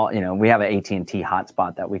it's all, you know, we have an AT&T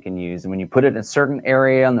hotspot that we can use. And when you put it in a certain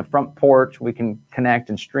area on the front porch, we can connect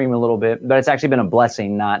and stream a little bit. But it's actually been a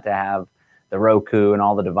blessing not to have the Roku and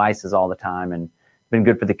all the devices all the time, and been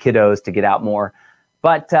good for the kiddos to get out more.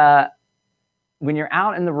 But when you're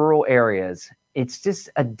out in the rural areas, it's just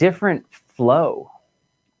a different flow,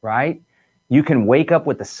 right? You can wake up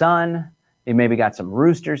with the sun. You maybe got some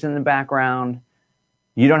roosters in the background.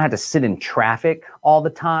 You don't have to sit in traffic all the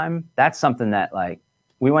time. That's something that, like,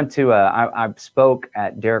 we went to, I spoke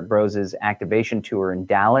at Derek Brose's activation tour in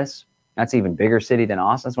Dallas. That's an even bigger city than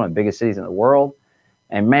Austin. That's one of the biggest cities in the world.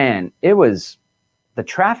 And man, the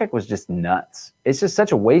traffic was just nuts. It's just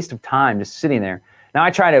such a waste of time just sitting there. Now,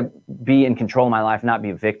 I try to be in control of my life, not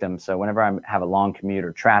be a victim. So whenever I have a long commute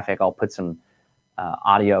or traffic, I'll put some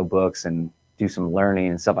audio books and do some learning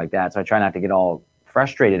and stuff like that. So I try not to get all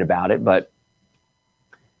frustrated about it, but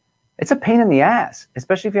it's a pain in the ass,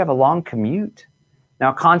 especially if you have a long commute.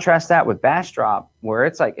 Now, contrast that with Bastrop, where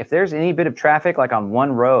it's like, if there's any bit of traffic, like on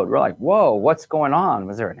one road, we're like, whoa, what's going on?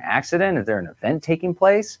 Was there an accident? Is there an event taking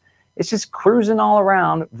place? It's just cruising all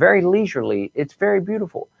around, very leisurely. It's very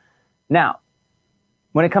beautiful. Now,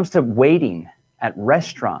 when it comes to waiting at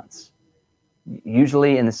restaurants,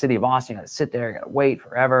 usually in the city of Austin, you got to sit there, you got to wait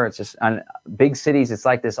forever. It's just, on big cities, it's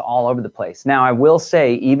like this all over the place. Now, I will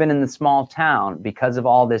say, even in the small town, because of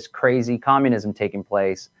all this crazy communism taking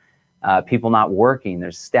place, people not working,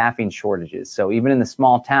 there's staffing shortages. So even in the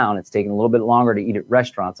small town, it's taking a little bit longer to eat at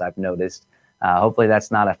restaurants, I've noticed. Hopefully that's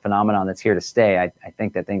not a phenomenon that's here to stay. I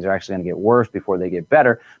think that things are actually going to get worse before they get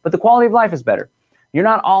better. But the quality of life is better. You're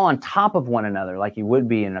not all on top of one another like you would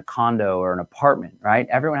be in a condo or an apartment, right?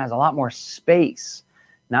 Everyone has a lot more space.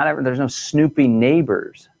 There's no snooping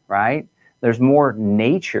neighbors, right? There's more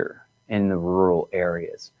nature in the rural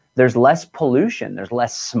areas. There's less pollution. There's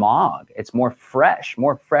less smog. It's more fresh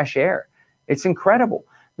air. It's incredible.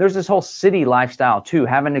 There's this whole city lifestyle too,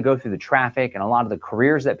 having to go through the traffic, and a lot of the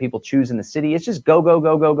careers that people choose in the city. It's just go, go,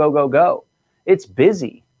 go, go, go, go, go. It's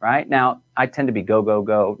busy, right? Now, I tend to be go, go,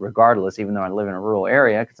 go regardless, even though I live in a rural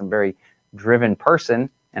area, because I'm a very driven person,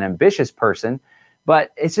 an ambitious person.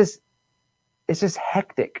 But it's just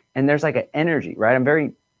hectic. And there's like an energy, right? I'm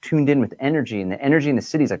very tuned in with energy, and the energy in the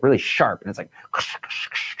city is like really sharp, and it's like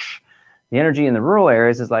the energy in the rural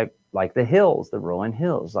areas is like the hills, the rolling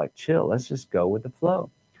hills, like chill, let's just go with the flow.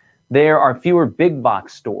 There are fewer big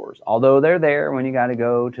box stores, although they're there when you got to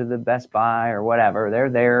go to the Best Buy or whatever. They're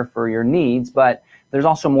there for your needs, but there's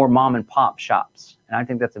also more mom and pop shops, and I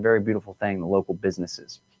think that's a very beautiful thing, the local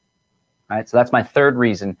businesses. All right, so that's my third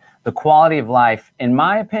reason. The quality of life, in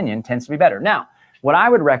my opinion, tends to be better. Now, what I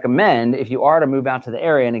would recommend if you are to move out to the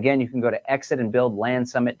area, and again, you can go to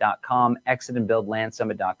exitandbuildlandsummit.com,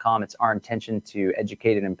 exitandbuildlandsummit.com. It's our intention to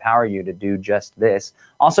educate and empower you to do just this.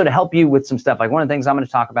 Also to help you with some stuff. Like, one of the things I'm going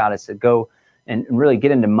to talk about is to go and really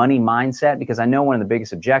get into money mindset, because I know one of the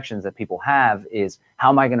biggest objections that people have is, how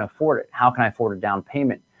am I going to afford it? How can I afford a down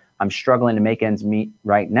payment? I'm struggling to make ends meet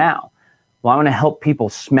right now. Well, I'm going to help people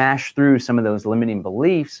smash through some of those limiting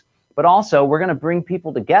beliefs. But also, we're going to bring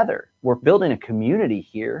people together. We're building a community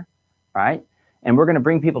here, right? And we're going to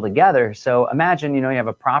bring people together. So imagine, you have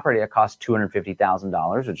a property that costs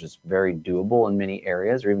 $250,000, which is very doable in many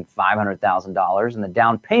areas, or even $500,000. And the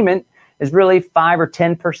down payment is really 5 or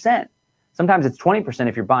 10%. Sometimes it's 20%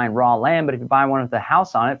 if you're buying raw land, but if you buy one with a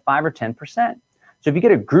house on it, 5 or 10%. So if you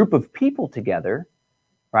get a group of people together,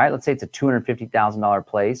 right? Let's say it's a $250,000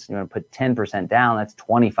 place. You want to put 10% down. That's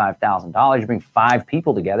 $25,000. You bring 5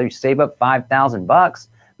 people together. You save up $5,000.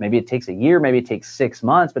 Maybe it takes a year, maybe it takes 6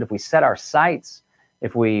 months, but if we set our sights,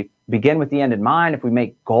 if we begin with the end in mind, if we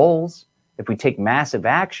make goals, if we take massive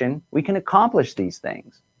action, we can accomplish these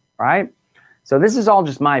things, right? So this is all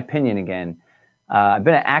just my opinion again. I've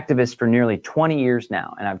been an activist for nearly 20 years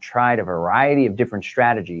now, and I've tried a variety of different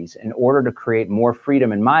strategies in order to create more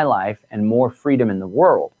freedom in my life and more freedom in the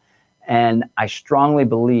world. And I strongly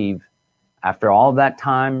believe, after all of that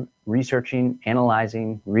time researching,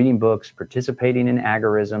 analyzing, reading books, participating in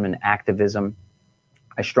agorism and activism,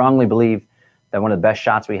 I strongly believe that one of the best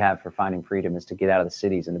shots we have for finding freedom is to get out of the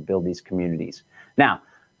cities and to build these communities. Now,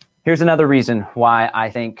 here's another reason why I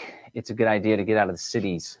think it's a good idea to get out of the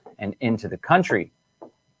cities and into the country.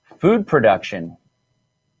 Food production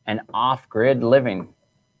and off-grid living.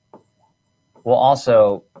 We'll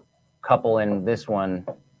also couple in this one,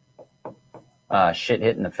 shit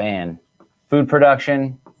hitting the fan. Food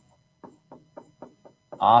production,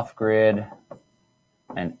 off-grid,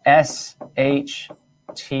 and SHTF.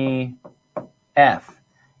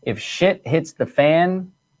 If shit hits the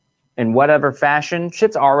fan in whatever fashion,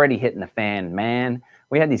 shit's already hitting the fan, man.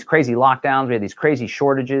 We had these crazy lockdowns. We had these crazy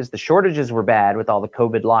shortages. The shortages were bad with all the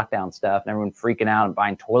COVID lockdown stuff and everyone freaking out and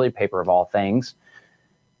buying toilet paper of all things.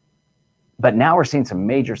 But now we're seeing some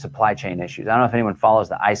major supply chain issues. I don't know if anyone follows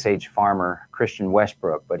the Ice Age farmer, Christian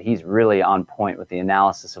Westbrook, but he's really on point with the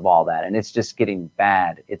analysis of all that. And it's just getting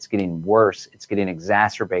bad. It's getting worse. It's getting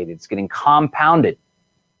exacerbated. It's getting compounded.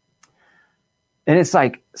 And it's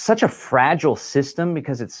like such a fragile system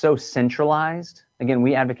because it's so centralized. Again,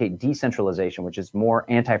 we advocate decentralization, which is more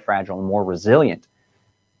anti-fragile and more resilient.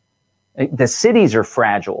 The cities are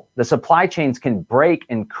fragile. The supply chains can break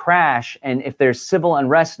and crash. And if there's civil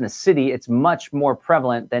unrest in a city, it's much more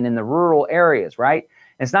prevalent than in the rural areas, right?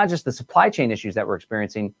 And it's not just the supply chain issues that we're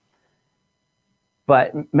experiencing,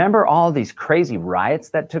 but remember all these crazy riots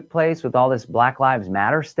that took place with all this Black Lives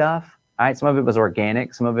Matter stuff, right? Some of it was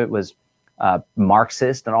organic. Some of it was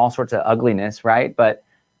Marxist and all sorts of ugliness, right? But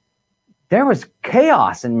there was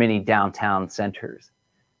chaos in many downtown centers.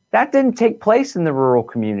 That didn't take place in the rural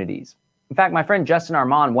communities. In fact, my friend Justin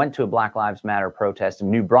Armand went to a Black Lives Matter protest in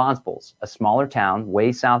New Braunfels, a smaller town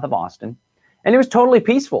way south of Austin, and it was totally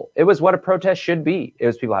peaceful. It was what a protest should be. It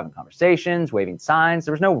was people having conversations, waving signs.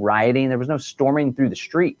 There was no rioting. There was no storming through the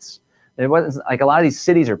streets. It wasn't like a lot of these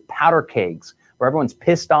cities are powder kegs where everyone's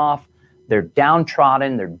pissed off, they're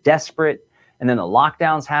downtrodden, they're desperate, and then the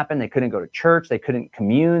lockdowns happened. They couldn't go to church. They couldn't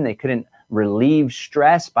commune. They couldn't relieve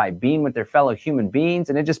stress by being with their fellow human beings,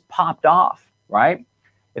 and it just popped off, right?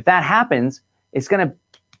 If that happens, it's going to,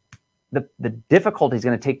 the difficulty is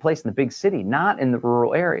going to take place in the big city, not in the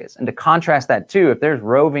rural areas. And to contrast that too, if there's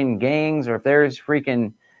roving gangs or if there's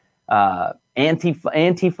freaking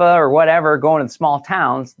Antifa or whatever going to the small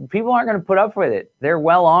towns, people aren't going to put up with it. They're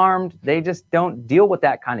well armed. They just don't deal with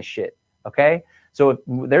that kind of shit, okay? So if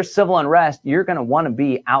there's civil unrest, you're going to want to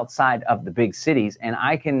be outside of the big cities, and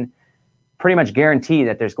I can pretty much guarantee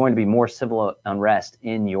that there's going to be more civil unrest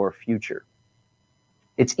in your future.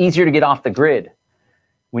 It's easier to get off the grid.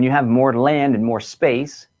 When you have more land and more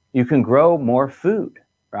space, you can grow more food,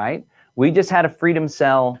 right? We just had a Freedom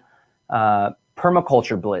Cell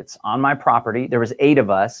permaculture blitz on my property. There was 8 of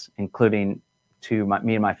us, including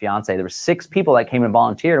me and my fiance. There were 6 people that came and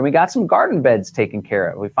volunteered, and we got some garden beds taken care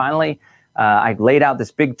of. We finally, I laid out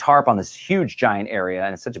this big tarp on this huge giant area,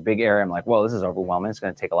 and it's such a big area. I'm like, whoa, this is overwhelming. It's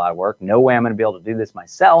going to take a lot of work. No way I'm going to be able to do this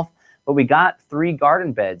myself. But we got 3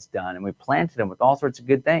 garden beds done, and we planted them with all sorts of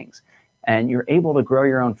good things. And you're able to grow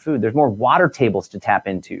your own food. There's more water tables to tap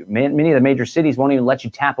into. Many of the major cities won't even let you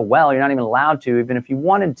tap a well. You're not even allowed to, even if you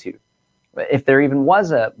wanted to. If there even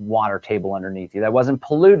was a water table underneath you that wasn't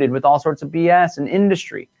polluted with all sorts of BS and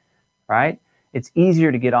industry, right? It's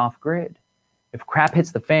easier to get off grid. If crap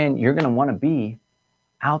hits the fan, you're going to want to be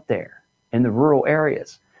out there in the rural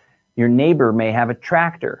areas. Your neighbor may have a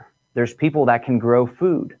tractor. There's people that can grow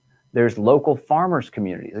food. There's local farmers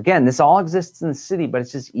communities. Again, this all exists in the city, but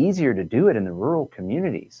it's just easier to do it in the rural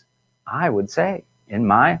communities, I would say, in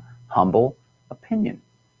my humble opinion.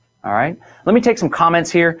 All right. Let me take some comments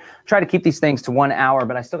here. Try to keep these things to 1 hour,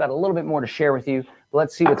 but I still got a little bit more to share with you. But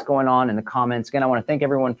let's see what's going on in the comments. Again, I want to thank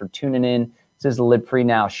everyone for tuning in. This is the Live Free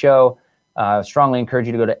Now show. Strongly encourage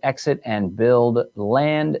you to go to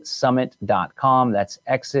exitandbuildlandsummit.com. That's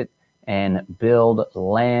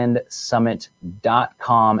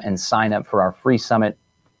exitandbuildlandsummit.com and sign up for our free summit.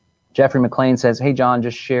 Jeffrey McLean says, hey, John,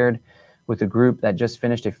 just shared with a group that just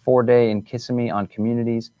finished a 4-day in Kissimmee on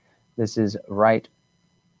communities. This is right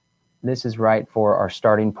for our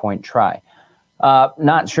starting point try.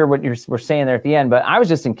 Not sure what we're saying there at the end, but I was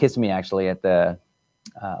just in Kissimmee actually at the,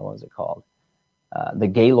 what was it called? the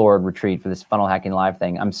Gaylord retreat for this funnel hacking live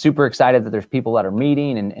thing. I'm super excited that there's people that are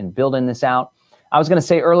meeting and building this out. I was going to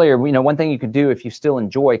say earlier, one thing you could do if you still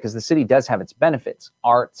enjoy, because the city does have its benefits,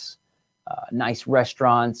 arts, nice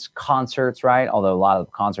restaurants, concerts, right? Although a lot of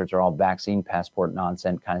the concerts are all vaccine passport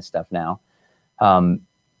nonsense kind of stuff now.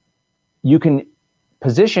 You can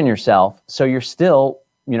position yourself so you're still,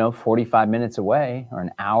 45 minutes away or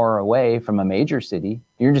an hour away from a major city.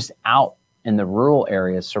 You're just out in the rural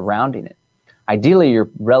areas surrounding it. Ideally, you're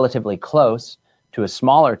relatively close to a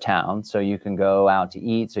smaller town, so you can go out to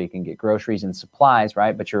eat, so you can get groceries and supplies,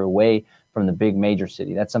 right? But you're away from the big major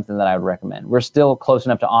city. That's something that I would recommend. We're still close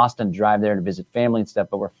enough to Austin to drive there to visit family and stuff,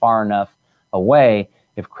 but we're far enough away.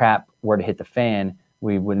 If crap were to hit the fan,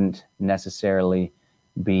 we wouldn't necessarily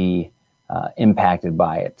be impacted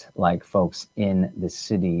by it like folks in the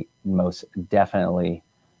city most definitely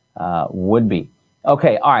would be.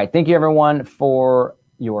 Okay, all right. Thank you, everyone, for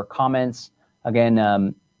your comments.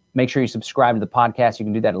 Again, make sure you subscribe to the podcast. You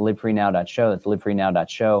can do that at livefreenow.show. That's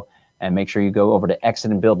livefreenow.show. And make sure you go over to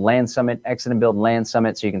Exit and Build Land Summit, Exit and Build Land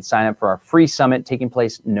Summit, so you can sign up for our free summit taking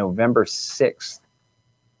place November 6th.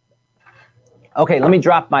 Okay, let me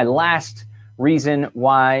drop my last reason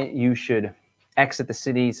why you should exit the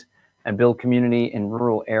cities and build community in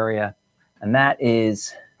rural area, and that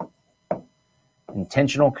is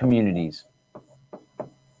intentional communities.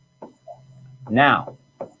 Now,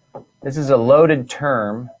 this is a loaded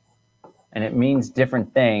term, and it means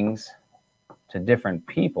different things to different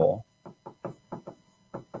people.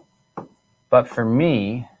 But for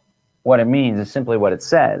me, what it means is simply what it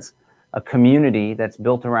says, a community that's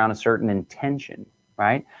built around a certain intention,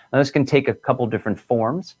 right? Now, this can take a couple different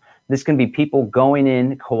forms. This can be people going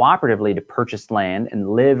in cooperatively to purchase land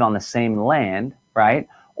and live on the same land, right?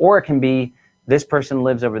 Or it can be this person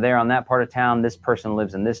lives over there on that part of town, this person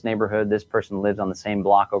lives in this neighborhood, this person lives on the same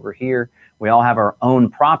block over here. We all have our own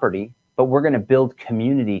property, but we're going to build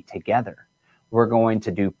community together. We're going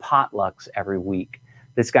to do potlucks every week.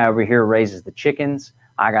 This guy over here raises the chickens.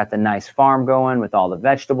 I got the nice farm going with all the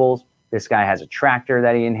vegetables. This guy has a tractor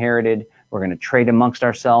that he inherited. We're going to trade amongst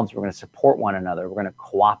ourselves. We're going to support one another. We're going to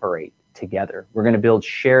cooperate together. We're going to build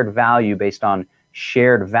shared value based on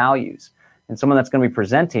shared values. And someone that's going to be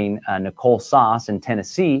presenting, Nicole Sauce in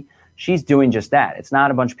Tennessee, she's doing just that. It's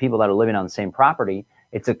not a bunch of people that are living on the same property.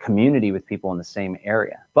 It's a community with people in the same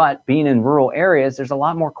area. But being in rural areas, there's a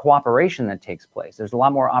lot more cooperation that takes place. There's a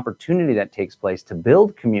lot more opportunity that takes place to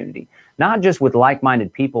build community, not just with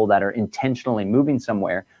like-minded people that are intentionally moving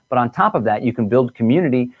somewhere, but on top of that, you can build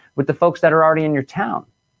community with the folks that are already in your town.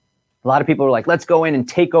 A lot of people are like, let's go in and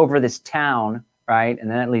take over this town, right?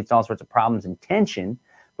 And then that leads to all sorts of problems and tension.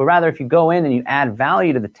 But rather, if you go in and you add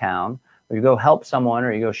value to the town, or you go help someone,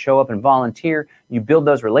 or you go show up and volunteer, you build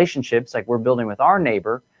those relationships like we're building with our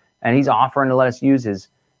neighbor, and he's offering to let us use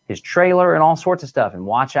his trailer and all sorts of stuff and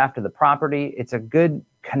watch after the property. It's a good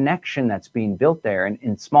connection that's being built there. And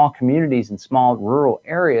in small communities and small rural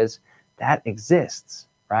areas, that exists,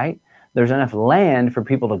 right? There's enough land for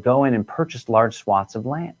people to go in and purchase large swaths of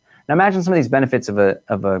land. Now imagine some of these benefits of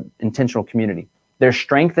a intentional community. There's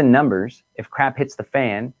strength in numbers. If crap hits the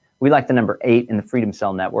fan, we like the number 8 in the Freedom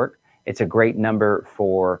Cell Network. It's a great number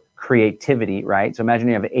for creativity, right? So imagine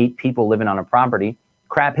you have 8 people living on a property.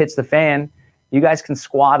 Crap hits the fan, you guys can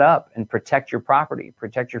squat up and protect your property,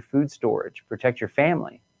 protect your food storage, protect your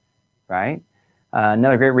family, right?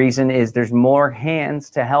 Another great reason is there's more hands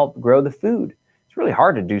to help grow the food. It's really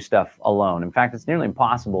hard to do stuff alone. In fact, it's nearly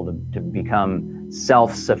impossible to become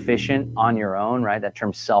self-sufficient on your own, right? That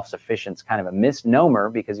term self-sufficient is kind of a misnomer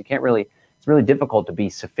because you can't really, it's really difficult to be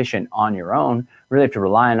sufficient on your own. You really have to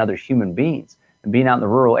rely on other human beings. And being out in the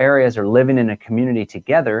rural areas or living in a community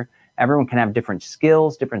together, everyone can have different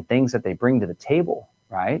skills, different things that they bring to the table,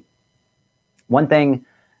 right? One thing,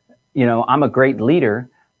 I'm a great leader,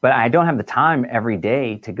 but I don't have the time every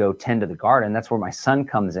day to go tend to the garden. That's where my son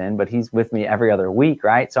comes in, but he's with me every other week,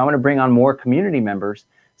 right? So I'm going to bring on more community members.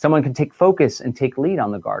 Someone can take focus and take lead on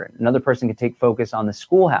the garden. Another person can take focus on the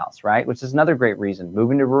schoolhouse, right? Which is another great reason.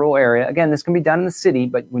 Moving to a rural area. Again, this can be done in the city,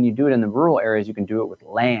 but when you do it in the rural areas, you can do it with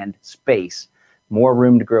land, space, more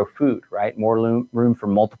room to grow food, right? More room for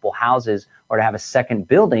multiple houses or to have a second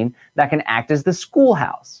building that can act as the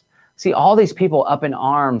schoolhouse. See, all these people up in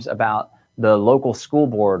arms about the local school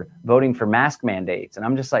board voting for mask mandates. And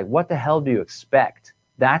I'm just like, what the hell do you expect?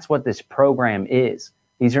 That's what this program is.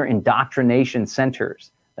 These are indoctrination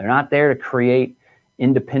centers. They're not there to create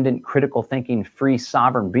independent, critical thinking, free,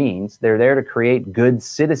 sovereign beings. They're there to create good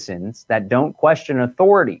citizens that don't question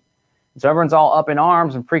authority. And so everyone's all up in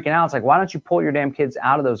arms and freaking out. It's like, why don't you pull your damn kids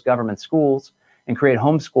out of those government schools and create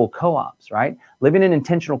homeschool co-ops, right? Living in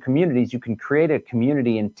intentional communities, you can create a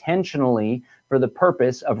community intentionally for the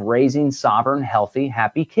purpose of raising sovereign, healthy,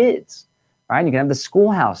 happy kids, right? You can have the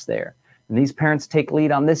schoolhouse there, and these parents take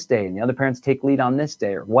lead on this day, and the other parents take lead on this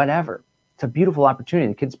day, or whatever. It's a beautiful opportunity.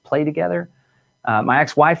 The kids play together. My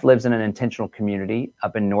ex-wife lives in an intentional community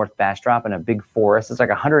up in North Bastrop in a big forest. It's like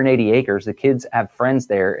 180 acres. The kids have friends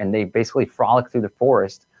there, and they basically frolic through the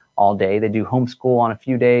forest all day. They do homeschool on a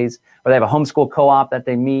few days, or they have a homeschool co-op that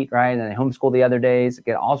they meet, right? And they homeschool the other days,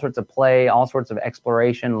 get all sorts of play, all sorts of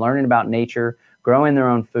exploration, learning about nature, growing their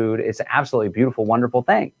own food. It's an absolutely beautiful, wonderful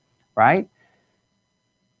thing, right?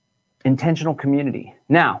 Intentional community.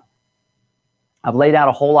 Now, I've laid out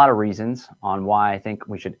a whole lot of reasons on why I think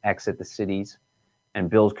we should exit the cities and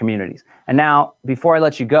build communities. And now, before I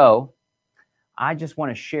let you go, I just want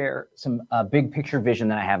to share some big picture vision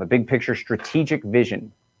that I have, a big picture strategic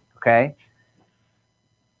vision, okay?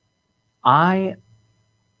 I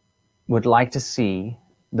would like to see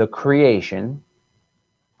the creation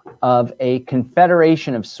of a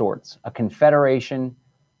confederation of sorts, a confederation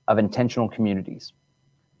of intentional communities,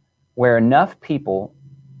 where enough people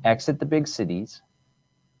exit the big cities,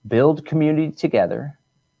 build community together,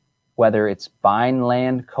 whether it's buying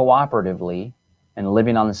land cooperatively and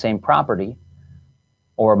living on the same property,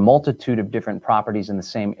 or a multitude of different properties in the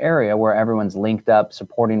same area where everyone's linked up,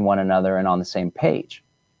 supporting one another and on the same page.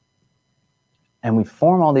 And we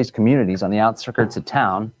form all these communities on the outskirts of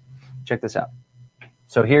town. Check this out.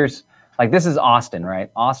 So here's, like, this is Austin, right?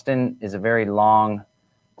 Austin is a very long,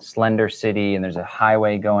 slender city, and there's a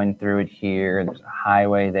highway going through it here. There's a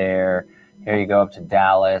highway there. Here you go up to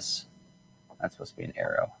Dallas. That's supposed to be an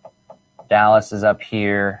arrow. Dallas is up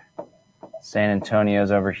here. San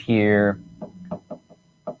Antonio's over here.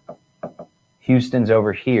 Houston's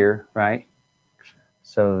over here, right?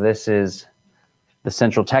 So this is the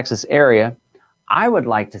Central Texas area. I would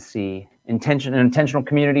like to see an intentional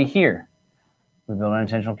community here. We build an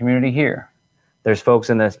intentional community here. There's folks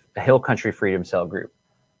in the Hill Country Freedom Cell group.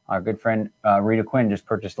 Our good friend Rita Quinn just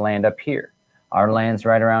purchased land up here. Our land's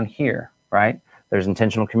right around here, right? There's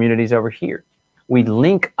intentional communities over here. We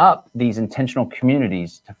link up these intentional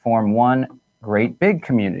communities to form one great big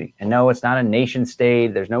community. And no, it's not a nation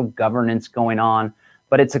state. There's no governance going on,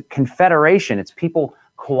 but it's a confederation. It's people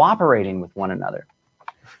cooperating with one another.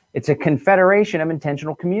 It's a confederation of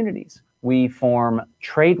intentional communities. We form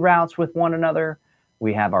trade routes with one another.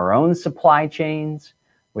 We have our own supply chains.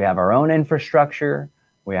 We have our own infrastructure.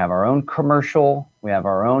 We have our own commercial. We have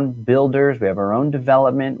our own builders. We have our own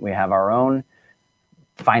development. We have our own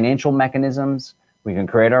financial mechanisms. We can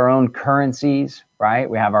create our own currencies, right?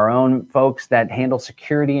 We have our own folks that handle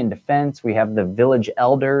security and defense. We have the village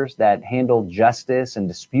elders that handle justice and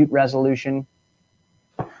dispute resolution.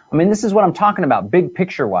 I mean, this is what I'm talking about, big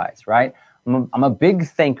picture wise, right? I'm a big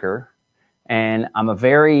thinker, and I'm a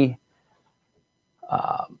very,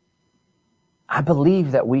 I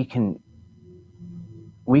believe that we can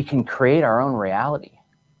create our own reality.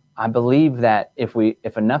 I believe that if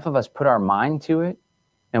enough of us put our mind to it,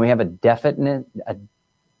 and we have a definiteness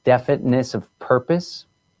of purpose.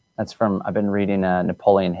 That's from, I've been reading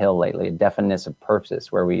Napoleon Hill lately, a definiteness of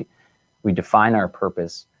purpose, where we define our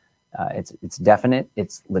purpose. It's definite,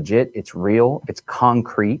 it's legit, it's real, it's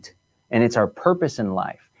concrete, and it's our purpose in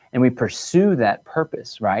life. And we pursue that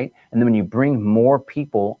purpose, right? And then when you bring more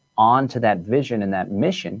people onto that vision and that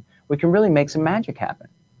mission, we can really make some magic happen.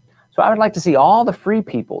 So I would like to see all the free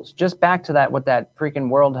peoples, just back to that, what that freaking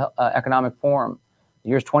World Economic Forum, the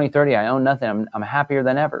year's 2030, I own nothing, I'm happier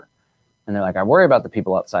than ever. And they're like, I worry about the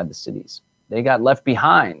people outside the cities. They got left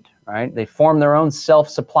behind, right? They form their own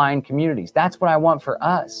self-supplying communities. That's what I want for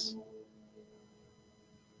us.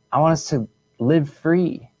 I want us to live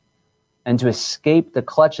free and to escape the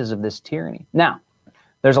clutches of this tyranny. Now,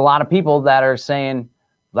 there's a lot of people that are saying,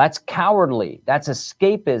 that's cowardly, that's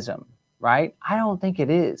escapism, right? I don't think it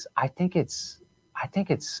is. I think it's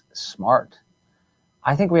smart.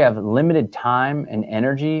 I think we have limited time and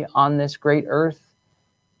energy on this great earth,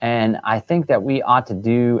 and I think that we ought to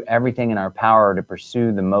do everything in our power to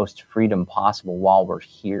pursue the most freedom possible while we're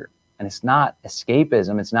here. And it's not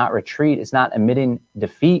escapism, it's not retreat, it's not admitting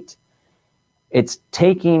defeat. It's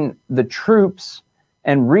taking the troops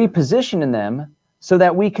and repositioning them so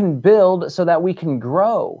that we can build, so that we can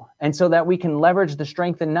grow, and so that we can leverage the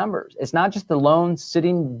strength in numbers. It's not just the lone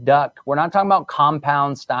sitting duck. We're not talking about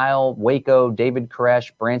compound style, Waco, David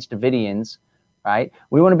Koresh, Branch Davidians, right?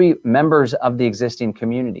 We want to be members of the existing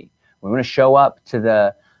community. We want to show up to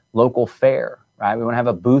the local fair, right? We want to have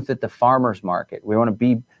a booth at the farmer's market. We want to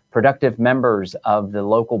be productive members of the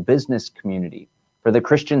local business community. For the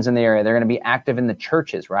Christians in the area, they're going to be active in the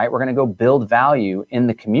churches, right? We're going to go build value in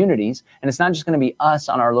the communities. And it's not just going to be us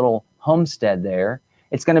on our little homestead there.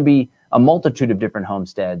 It's going to be a multitude of different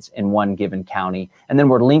homesteads in one given county. And then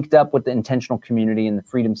we're linked up with the intentional community and the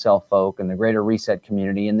Freedom Cell folk and the Greater Reset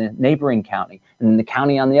community in the neighboring county. And then the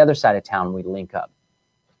county on the other side of town, we link up.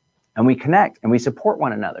 And we connect and we support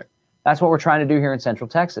one another. That's what we're trying to do here in Central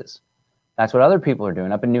Texas. That's what other people are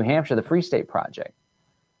doing up in New Hampshire, the Free State Project.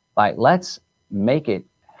 Like, let's make it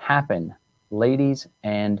happen, ladies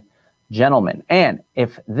and gentlemen. And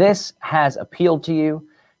if this has appealed to you,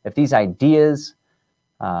 if these ideas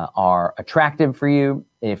are attractive for you,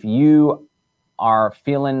 if you are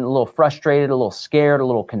feeling a little frustrated, a little scared, a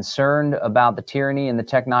little concerned about the tyranny and the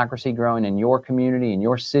technocracy growing in your community, in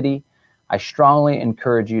your city, I strongly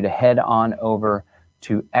encourage you to head on over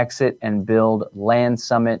to Exit and Build Land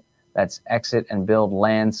Summit. That's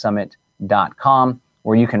exitandbuildlandsummit.com,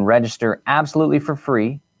 where you can register absolutely for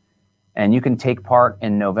free. And you can take part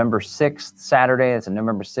in November 6th, Saturday. It's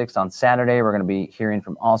November 6th on Saturday. We're going to be hearing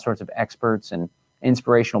from all sorts of experts and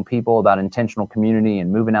inspirational people about intentional community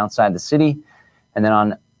and moving outside the city. And then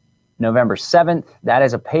on November 7th, that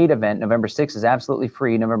is a paid event. November 6th is absolutely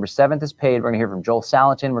free. November 7th is paid. We're going to hear from Joel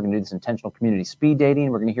Salatin. We're going to do this intentional community speed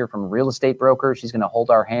dating. We're going to hear from a real estate broker. She's going to hold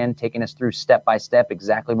our hand, taking us through step by step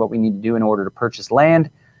exactly what we need to do in order to purchase land.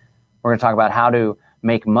 We're going to talk about how to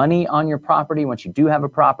make money on your property once you do have a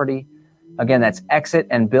property. Again, that's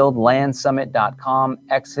exitandbuildlandsummit.com,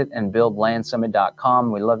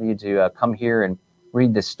 exitandbuildlandsummit.com. We'd love you to come here and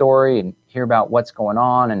read this story and hear about what's going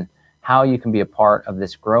on and how you can be a part of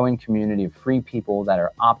this growing community of free people that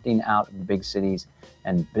are opting out of the big cities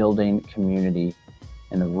and building community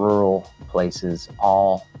in the rural places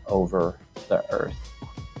all over the earth.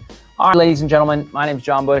 All right, ladies and gentlemen, my name is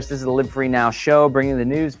John Bush. This is the Live Free Now show, bringing the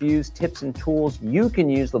news, views, tips, and tools you can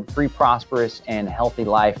use to live a free, prosperous, and healthy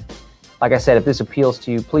life. Like I said, if this appeals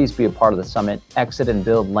to you, please be a part of the summit.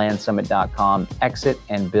 Exitandbuildlandsummit.com,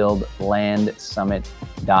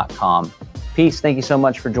 exitandbuildlandsummit.com. Peace. Thank you so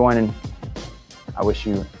much for joining. I wish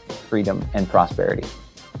you freedom and prosperity.